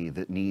C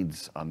that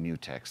needs a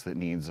mutex, that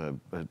needs a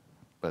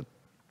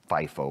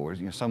FIFO, or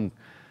you know, some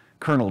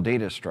kernel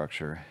data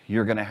structure,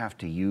 you're going to have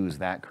to use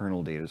that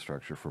kernel data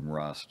structure from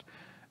Rust,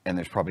 and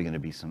there's probably going to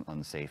be some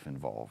unsafe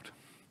involved.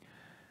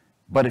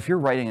 But if you're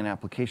writing an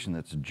application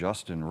that's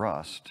just in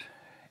Rust,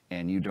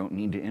 and you don't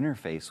need to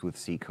interface with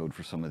C code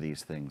for some of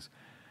these things,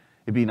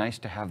 it'd be nice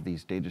to have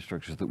these data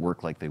structures that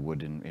work like they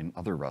would in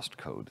other Rust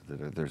code.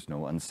 There's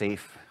no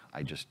unsafe,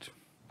 I just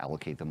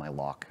allocate them, I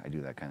lock, I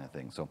do that kind of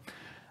thing. So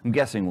I'm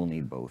guessing we'll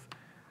need both.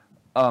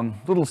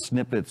 Little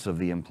snippets of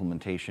the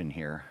implementation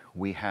here.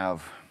 We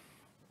have,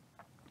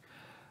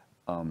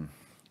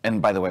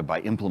 and by the way,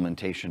 by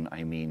implementation,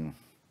 I mean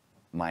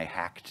my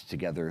hacked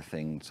together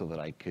thing so that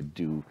I could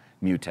do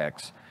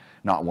mutex,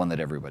 not one that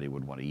everybody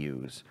would want to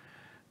use.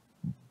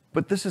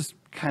 But this is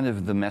kind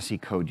of the messy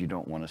code you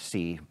don't want to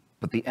see.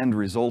 But the end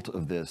result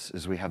of this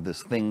is we have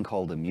this thing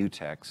called a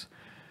mutex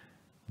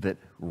that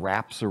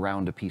wraps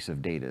around a piece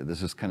of data.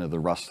 This is kind of the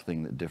Rust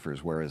thing that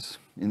differs, whereas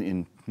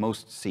in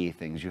most C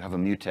things, you have a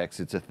mutex,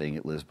 it's a thing,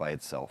 it lives by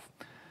itself.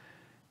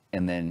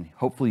 And then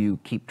hopefully you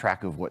keep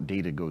track of what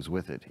data goes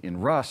with it. In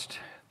Rust,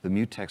 the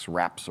mutex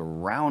wraps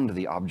around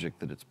the object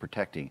that it's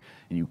protecting,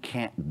 and you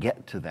can't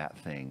get to that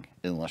thing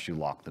unless you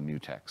lock the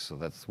mutex. So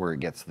that's where it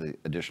gets the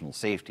additional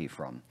safety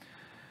from.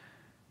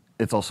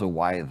 It's also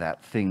why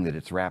that thing that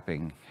it's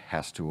wrapping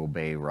has to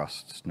obey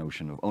Rust's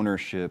notion of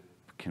ownership,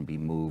 can be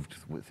moved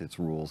with its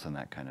rules and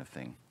that kind of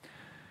thing.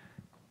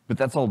 But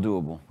that's all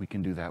doable. We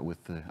can do that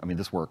with the, I mean,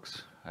 this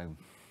works.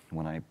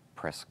 When I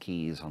press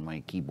keys on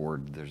my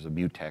keyboard, there's a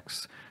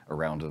mutex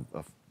around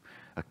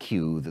a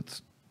queue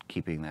that's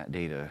keeping that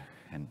data,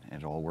 and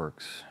it all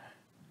works.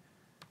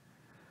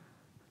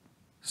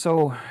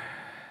 So,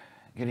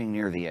 getting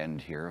near the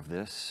end here of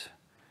this,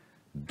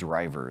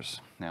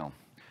 drivers. Now,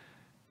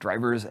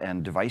 drivers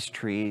and device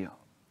tree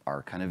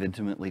are kind of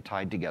intimately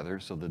tied together,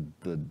 so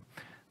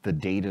the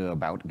data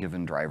about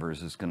given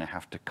drivers is going to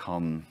have to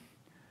come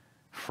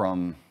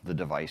from the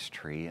device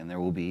tree, and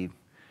there'll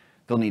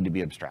need to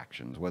be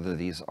abstractions, whether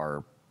these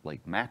are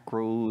like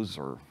macros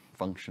or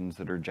functions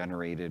that are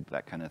generated,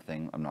 that kind of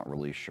thing, I'm not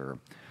really sure.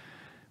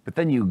 But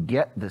then you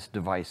get this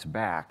device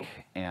back,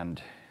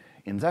 and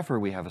in Zephyr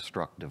we have a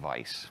struct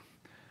device.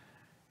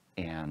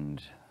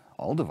 And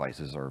all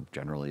devices are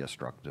generally a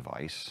struct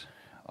device.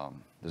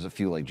 There's a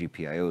few like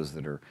GPIOs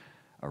that are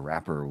a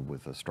wrapper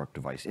with a struct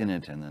device in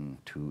it and then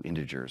 2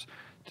 integers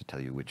to tell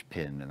you which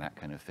pin and that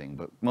kind of thing.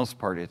 But most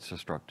part it's a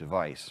struct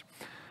device.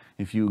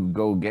 If you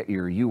go get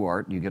your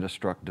UART, you get a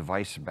struct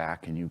device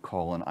back and you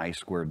call an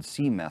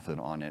I2C method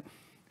on it,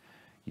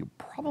 you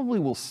probably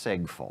will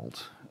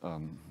segfault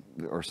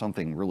or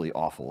something really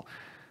awful.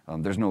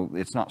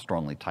 It's not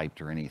strongly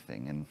typed or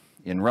anything. And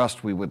in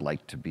Rust, we'd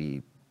like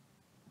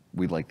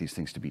these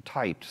things to be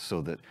typed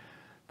so that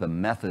the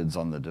methods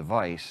on the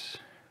device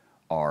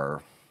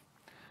are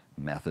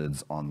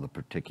methods on the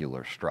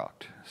particular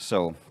struct.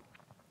 So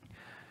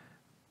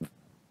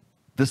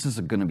this is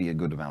going to be a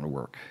good amount of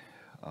work.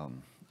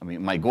 I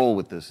mean, my goal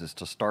with this is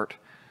to start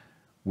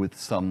with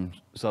some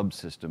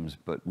subsystems,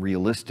 but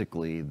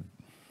realistically,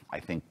 I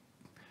think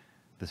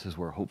this is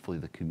where hopefully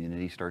the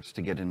community starts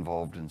to get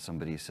involved and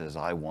somebody says,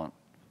 I want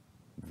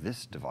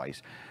this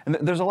device. And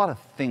there's a lot of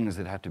things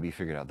that have to be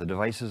figured out. The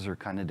devices are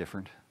kind of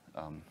different.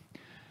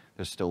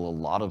 There's still a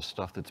lot of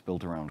stuff that's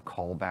built around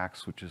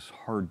callbacks, which is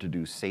hard to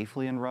do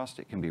safely in Rust.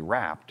 It can be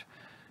wrapped,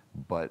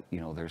 but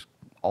there's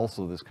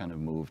also this kind of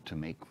move to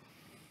make,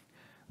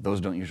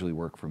 those don't usually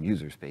work from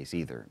user space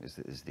either,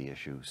 is the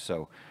issue.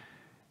 So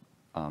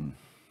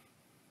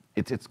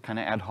it's kind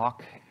of ad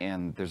hoc,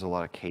 and there's a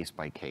lot of case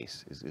by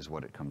case is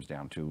what it comes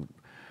down to.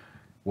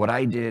 What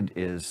I did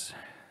is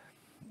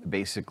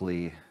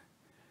basically,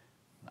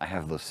 I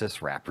have the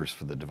sys wrappers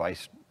for the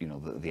device,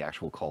 the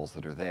actual calls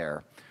that are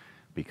there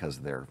because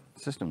they're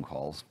system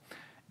calls.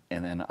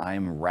 And then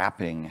I'm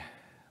wrapping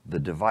the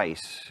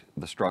device,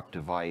 the struct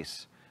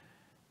device,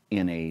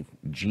 in a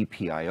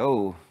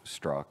GPIO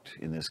struct,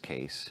 in this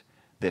case,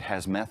 that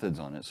has methods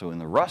on it. So in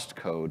the Rust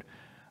code,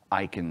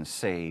 I can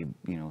say,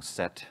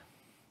 set,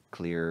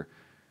 clear,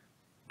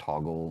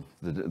 toggle,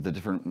 the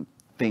different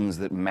things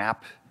that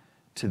map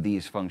to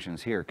these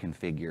functions here,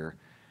 configure,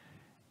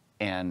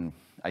 and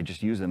I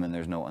just use them and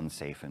there's no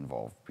unsafe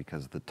involved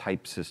because the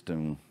type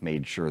system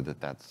made sure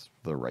that that's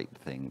the right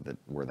thing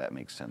where that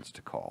makes sense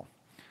to call.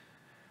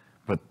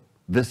 But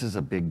this is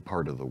a big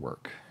part of the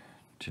work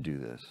to do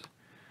this.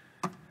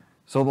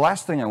 So the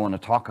last thing I want to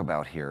talk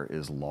about here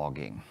is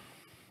logging.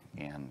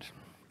 And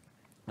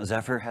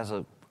Zephyr has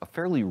a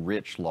fairly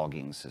rich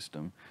logging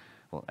system.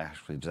 Well,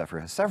 actually, Zephyr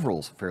has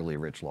several fairly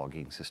rich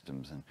logging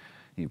systems, and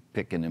you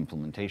pick an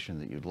implementation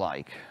that you'd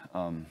like.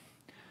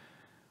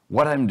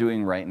 What I'm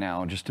doing right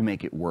now, just to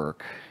make it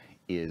work,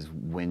 is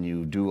when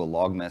you do a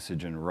log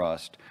message in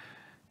Rust,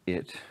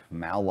 it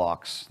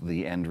mallocks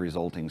the end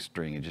resulting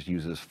string. It just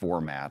uses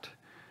format,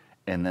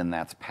 and then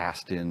that's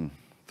passed in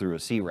through a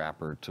C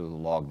wrapper to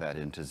log that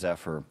into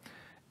Zephyr,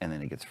 and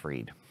then it gets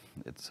freed.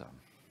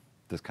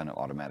 This kind of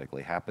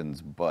automatically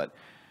happens, but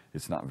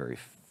it's not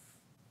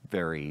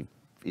very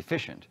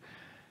efficient.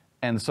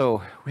 And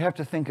so we have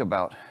to think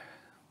about,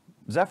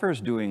 Zephyr's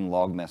doing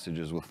log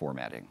messages with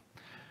formatting,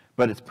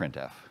 but it's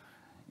printf.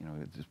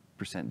 It's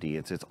 %d.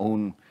 It's its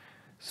own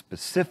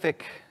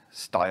specific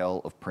style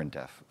of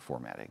printf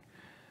formatting.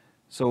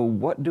 So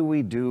what do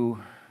we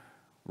do?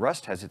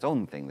 Rust has its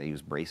own thing. They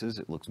use braces.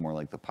 It looks more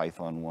like the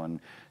Python one.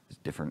 There's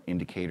different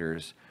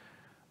indicators.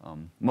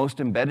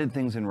 Most embedded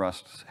things in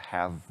Rust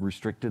have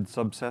restricted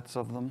subsets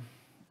of them,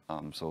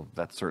 so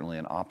that's certainly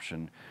an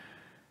option.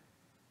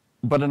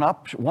 But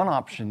one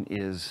option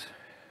is,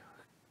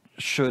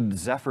 should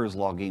Zephyr's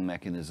logging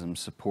mechanism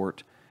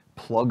support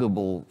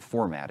pluggable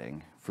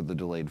formatting for the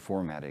delayed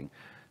formatting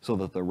so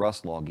that the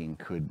Rust logging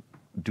could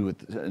do it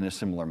in a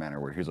similar manner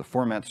where here's a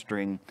format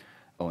string,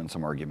 and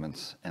some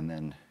arguments, and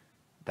then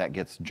that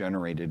gets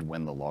generated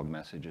when the log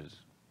messages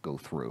go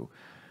through.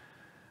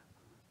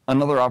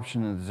 Another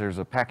option is there's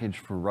a package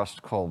for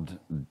Rust called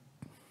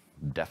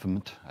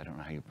Definite. I don't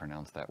know how you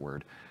pronounce that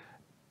word.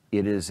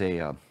 It is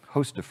a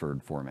host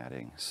deferred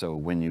formatting. So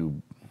when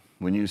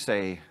you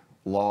say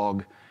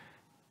log,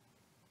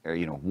 or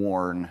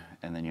warn,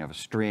 and then you have a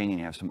string and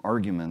you have some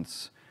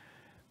arguments,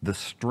 the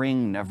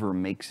string never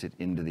makes it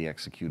into the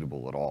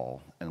executable at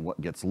all. And what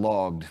gets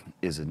logged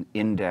is an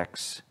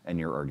index and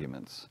your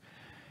arguments.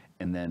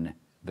 And then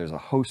there's a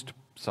host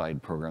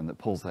side program that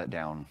pulls that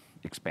down,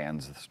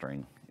 expands the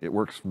string. It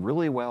works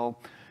really well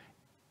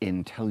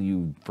until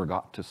you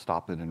forgot to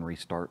stop it and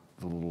restart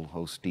the little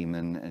host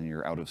daemon and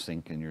you're out of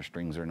sync and your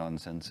strings are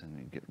nonsense and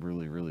you get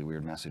really, really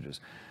weird messages.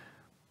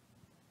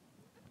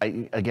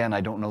 Again,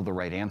 I don't know the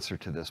right answer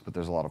to this, but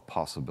there's a lot of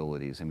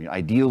possibilities. I mean,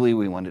 ideally,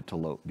 we want it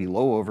to be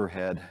low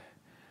overhead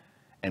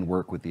and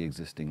work with the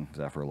existing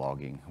Zephyr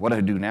logging. What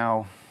I do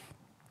now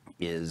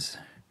is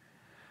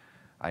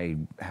I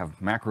have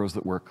macros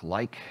that work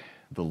like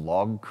the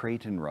log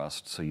crate in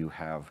Rust. So you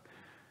have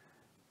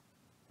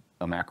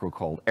a macro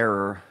called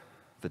error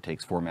that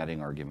takes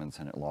formatting arguments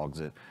and it logs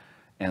it.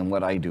 And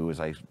what I do is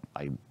I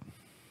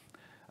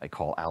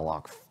call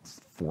alloc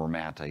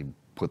format. I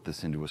put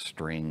this into a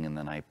string and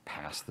then I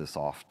pass this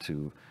off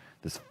to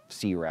this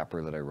C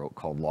wrapper that I wrote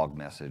called log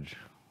message,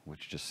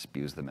 which just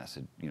spews the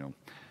message,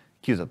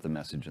 queues up the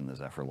message in the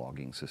Zephyr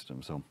logging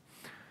system. So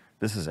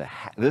this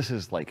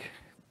is like,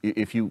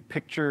 if you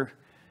picture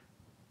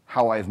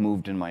how I've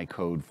moved in my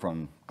code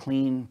from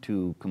clean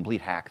to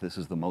complete hack, this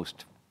is the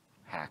most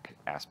hack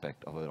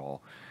aspect of it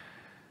all.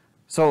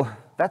 So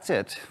that's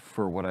it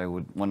for what I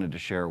wanted to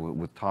share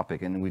with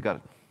topic. And we've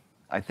got,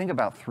 I think,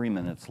 about 3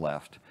 minutes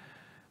left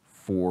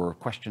for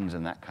questions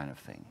and that kind of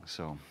thing.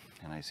 So,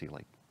 and I see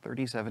like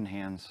 37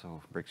 hands,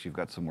 so Brix, you've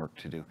got some work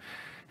to do.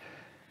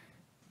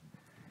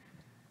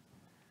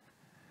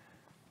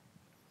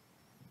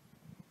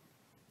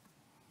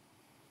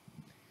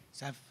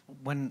 So I have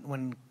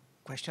one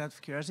question out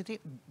of curiosity.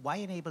 Why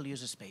enable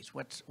user space?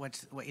 What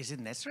is it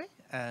necessary?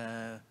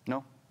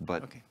 No,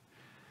 but okay.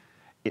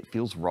 It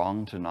feels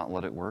wrong to not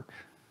let it work.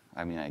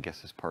 I mean, I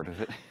guess it's part of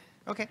it.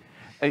 Okay.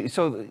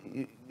 So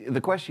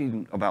the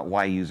question about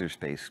why user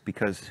space,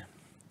 because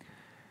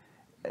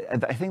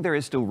I think there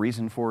is still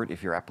reason for it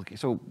if your application.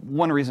 So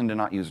one reason to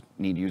not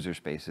need user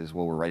space is,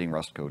 well, we're writing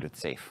Rust code, it's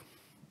safe.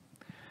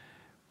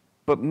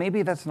 But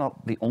maybe that's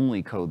not the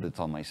only code that's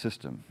on my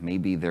system.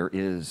 Maybe there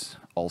is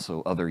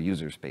also other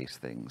user space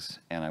things,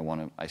 and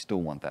I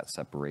still want that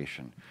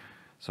separation.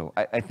 So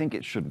I think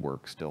it should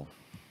work still.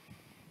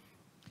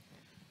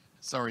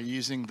 So are you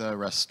using the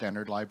Rust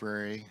standard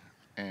library?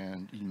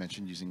 And you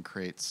mentioned using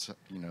crates, so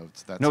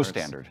that's No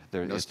standard.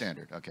 No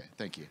standard. Okay,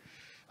 thank you.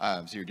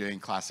 So you're doing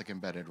classic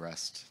embedded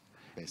Rust,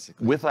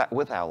 basically. With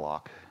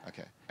alloc.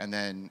 Okay, and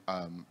then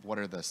what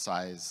are the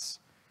size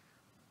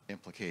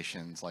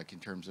implications, like in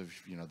terms of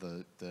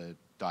the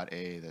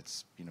 .a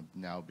that's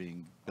now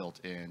being built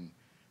in?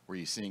 Were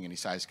you seeing any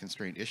size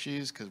constraint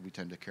issues? Because we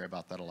tend to care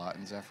about that a lot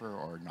in Zephyr,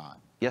 or not?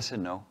 Yes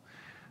and no.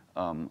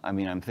 I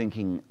mean, I'm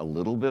thinking a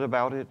little bit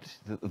about it.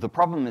 The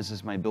problem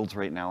is my builds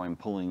right now, I'm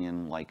pulling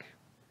in like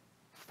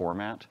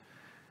format,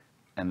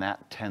 and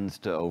that tends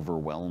to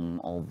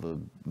overwhelm all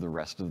the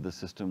rest of the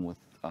system with,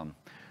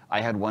 I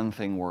had one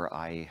thing where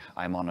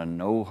I'm on a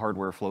no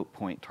hardware float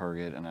point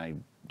target, and I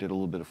did a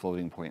little bit of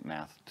floating point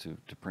math to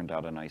print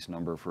out a nice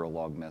number for a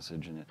log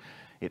message, and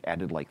it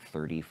added like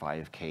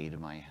 35K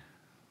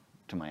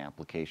to my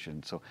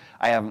application. So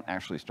I haven't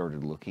actually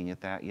started looking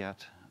at that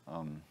yet.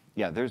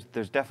 Yeah,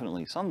 there's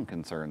definitely some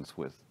concerns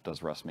with,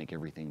 does Rust make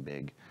everything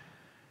big?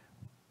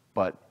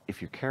 But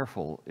if you're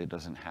careful, it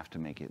doesn't have to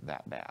make it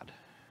that bad.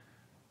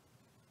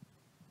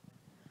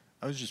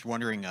 I was just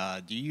wondering,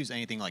 do you use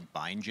anything like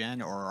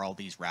bindgen, or are all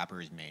these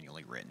wrappers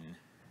manually written?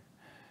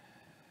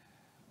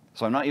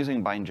 So I'm not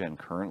using bindgen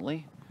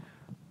currently.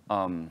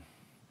 And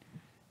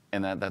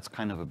that's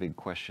kind of a big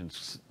question.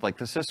 Like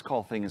the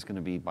syscall thing is going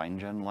to be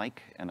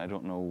bindgen-like, and I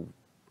don't know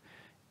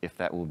if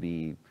that will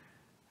be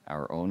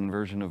our own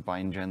version of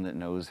bindgen that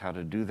knows how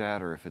to do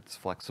that, or if it's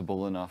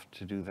flexible enough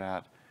to do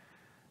that.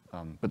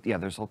 But yeah,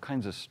 there's all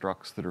kinds of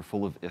structs that are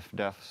full of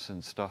if-defs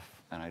and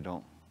stuff,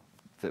 and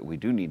that we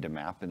do need to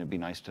map, and it'd be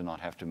nice to not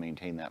have to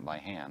maintain that by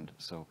hand.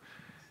 So,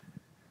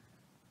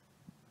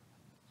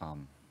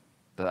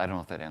 but I don't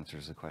know if that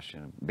answers the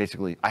question.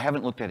 Basically, I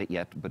haven't looked at it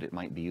yet, but it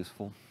might be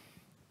useful.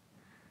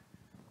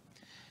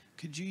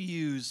 Could you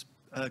use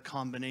a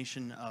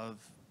combination of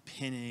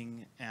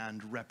pinning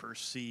and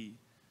RepRC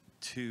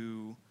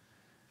to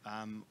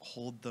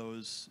hold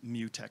those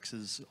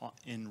mutexes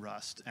in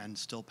Rust and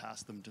still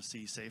pass them to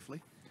C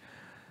safely?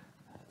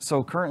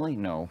 So currently,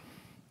 no.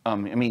 I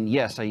mean,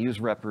 yes, I use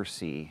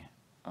RepRC,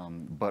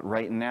 but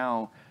right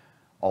now,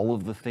 all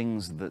of the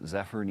things that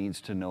Zephyr needs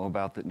to know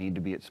about that need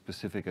to be at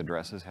specific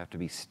addresses have to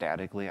be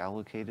statically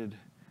allocated.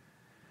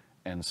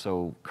 And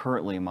so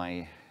currently,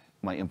 my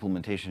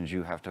implementations,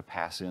 you have to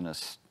pass in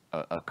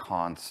a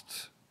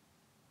const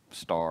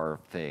star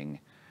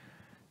thing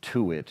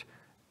to it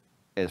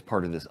as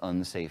part of this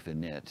unsafe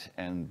init,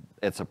 and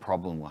it's a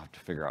problem we'll have to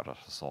figure out how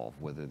to solve,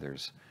 whether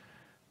there's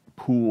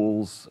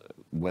pools,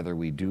 whether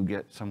we do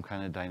get some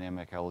kind of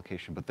dynamic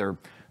allocation, but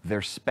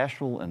they're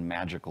special and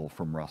magical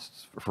from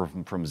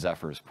from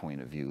Zephyr's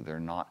point of view.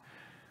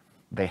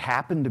 They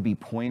happen to be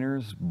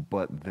pointers,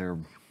 but they're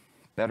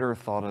better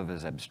thought of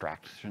as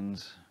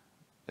abstractions,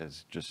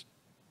 as just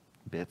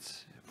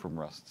bits from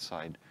Rust's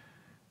side.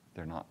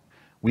 They're not,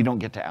 we don't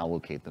get to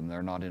allocate them.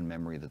 They're not in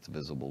memory that's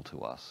visible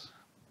to us.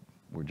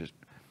 We're just,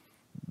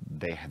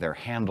 their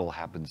handle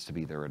happens to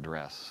be their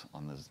address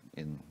on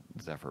in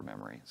Zephyr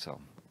memory, so.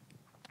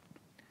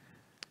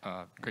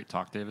 Great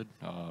talk, David.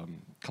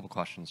 Couple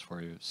questions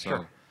for you. So,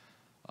 Sure.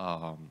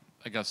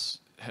 I guess,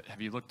 have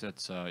you looked at,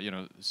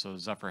 so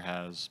Zephyr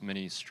has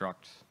many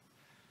struct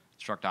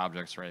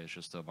objects, right? It's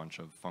just a bunch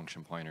of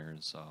function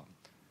pointers.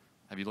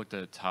 Have you looked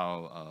at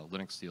how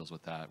Linux deals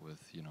with that, with,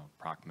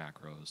 proc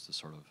macros to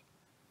sort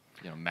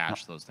of,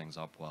 match those things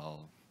up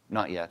well?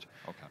 Not yet.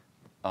 Okay.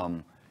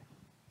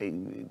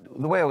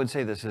 The way I would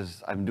say this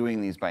is I'm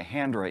doing these by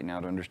hand right now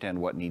to understand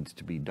what needs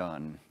to be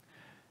done.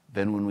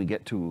 Then when we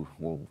get to,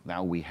 well,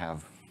 now we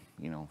have,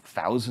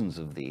 thousands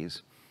of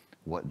these,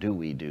 what do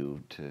we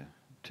do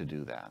to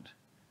do that?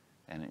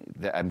 And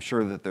I'm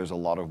sure that there's a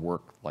lot of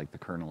work like the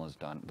kernel has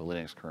done, the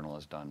Linux kernel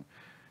has done,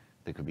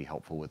 that could be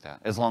helpful with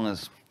that. As long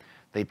as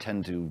they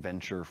tend to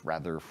venture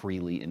rather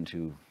freely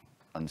into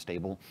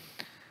unstable.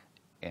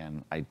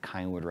 And I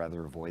kind of would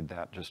rather avoid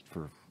that just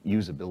for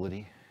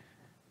usability.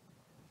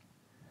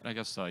 I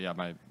guess, yeah,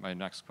 my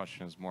next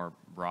question is more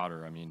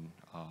broader. I mean,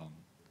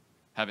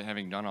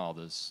 having done all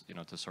this,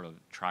 to sort of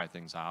try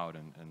things out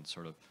and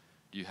sort of,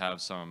 do you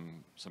have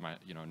some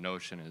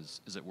notion,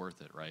 is it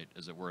worth it, right?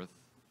 Is it worth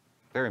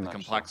Very the much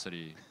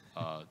complexity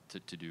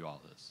to do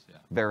all this? Yeah.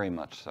 Very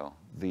much so.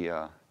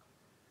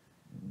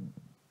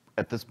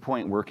 At this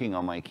point, working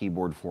on my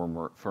keyboard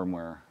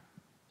firmware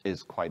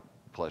is quite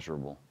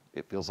pleasurable.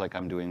 It feels like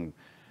I'm doing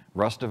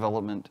Rust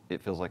development.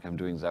 It feels like I'm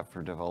doing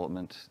Zephyr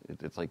development.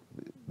 It's like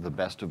the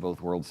best of both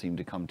worlds seem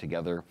to come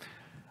together.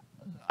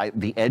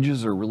 The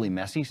edges are really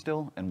messy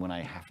still, and when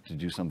I have to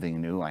do something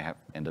new, I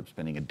end up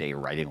spending a day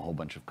writing a whole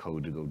bunch of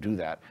code to go do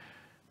that.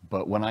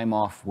 But when I'm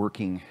off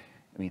working,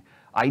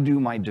 I do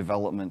my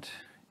development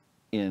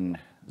in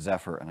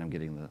Zephyr, and I'm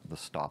getting the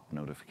stop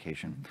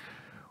notification.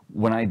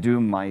 When I do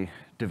my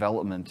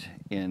development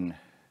in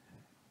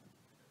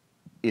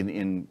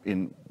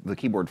the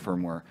keyboard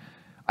firmware,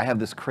 I have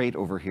this crate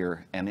over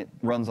here, and it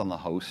runs on the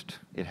host.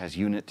 It has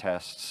unit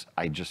tests.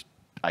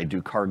 I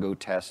do cargo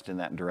tests in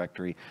that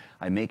directory.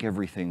 I make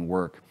everything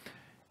work.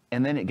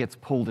 And then it gets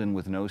pulled in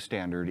with no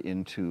standard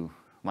into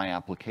my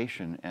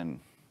application, and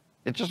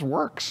it just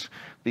works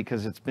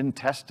because it's been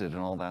tested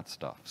and all that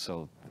stuff.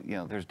 So,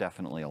 there's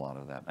definitely a lot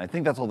of that. I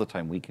think that's all the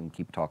time we can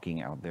keep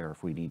talking out there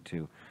if we need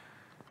to.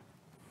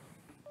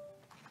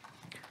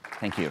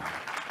 Thank you.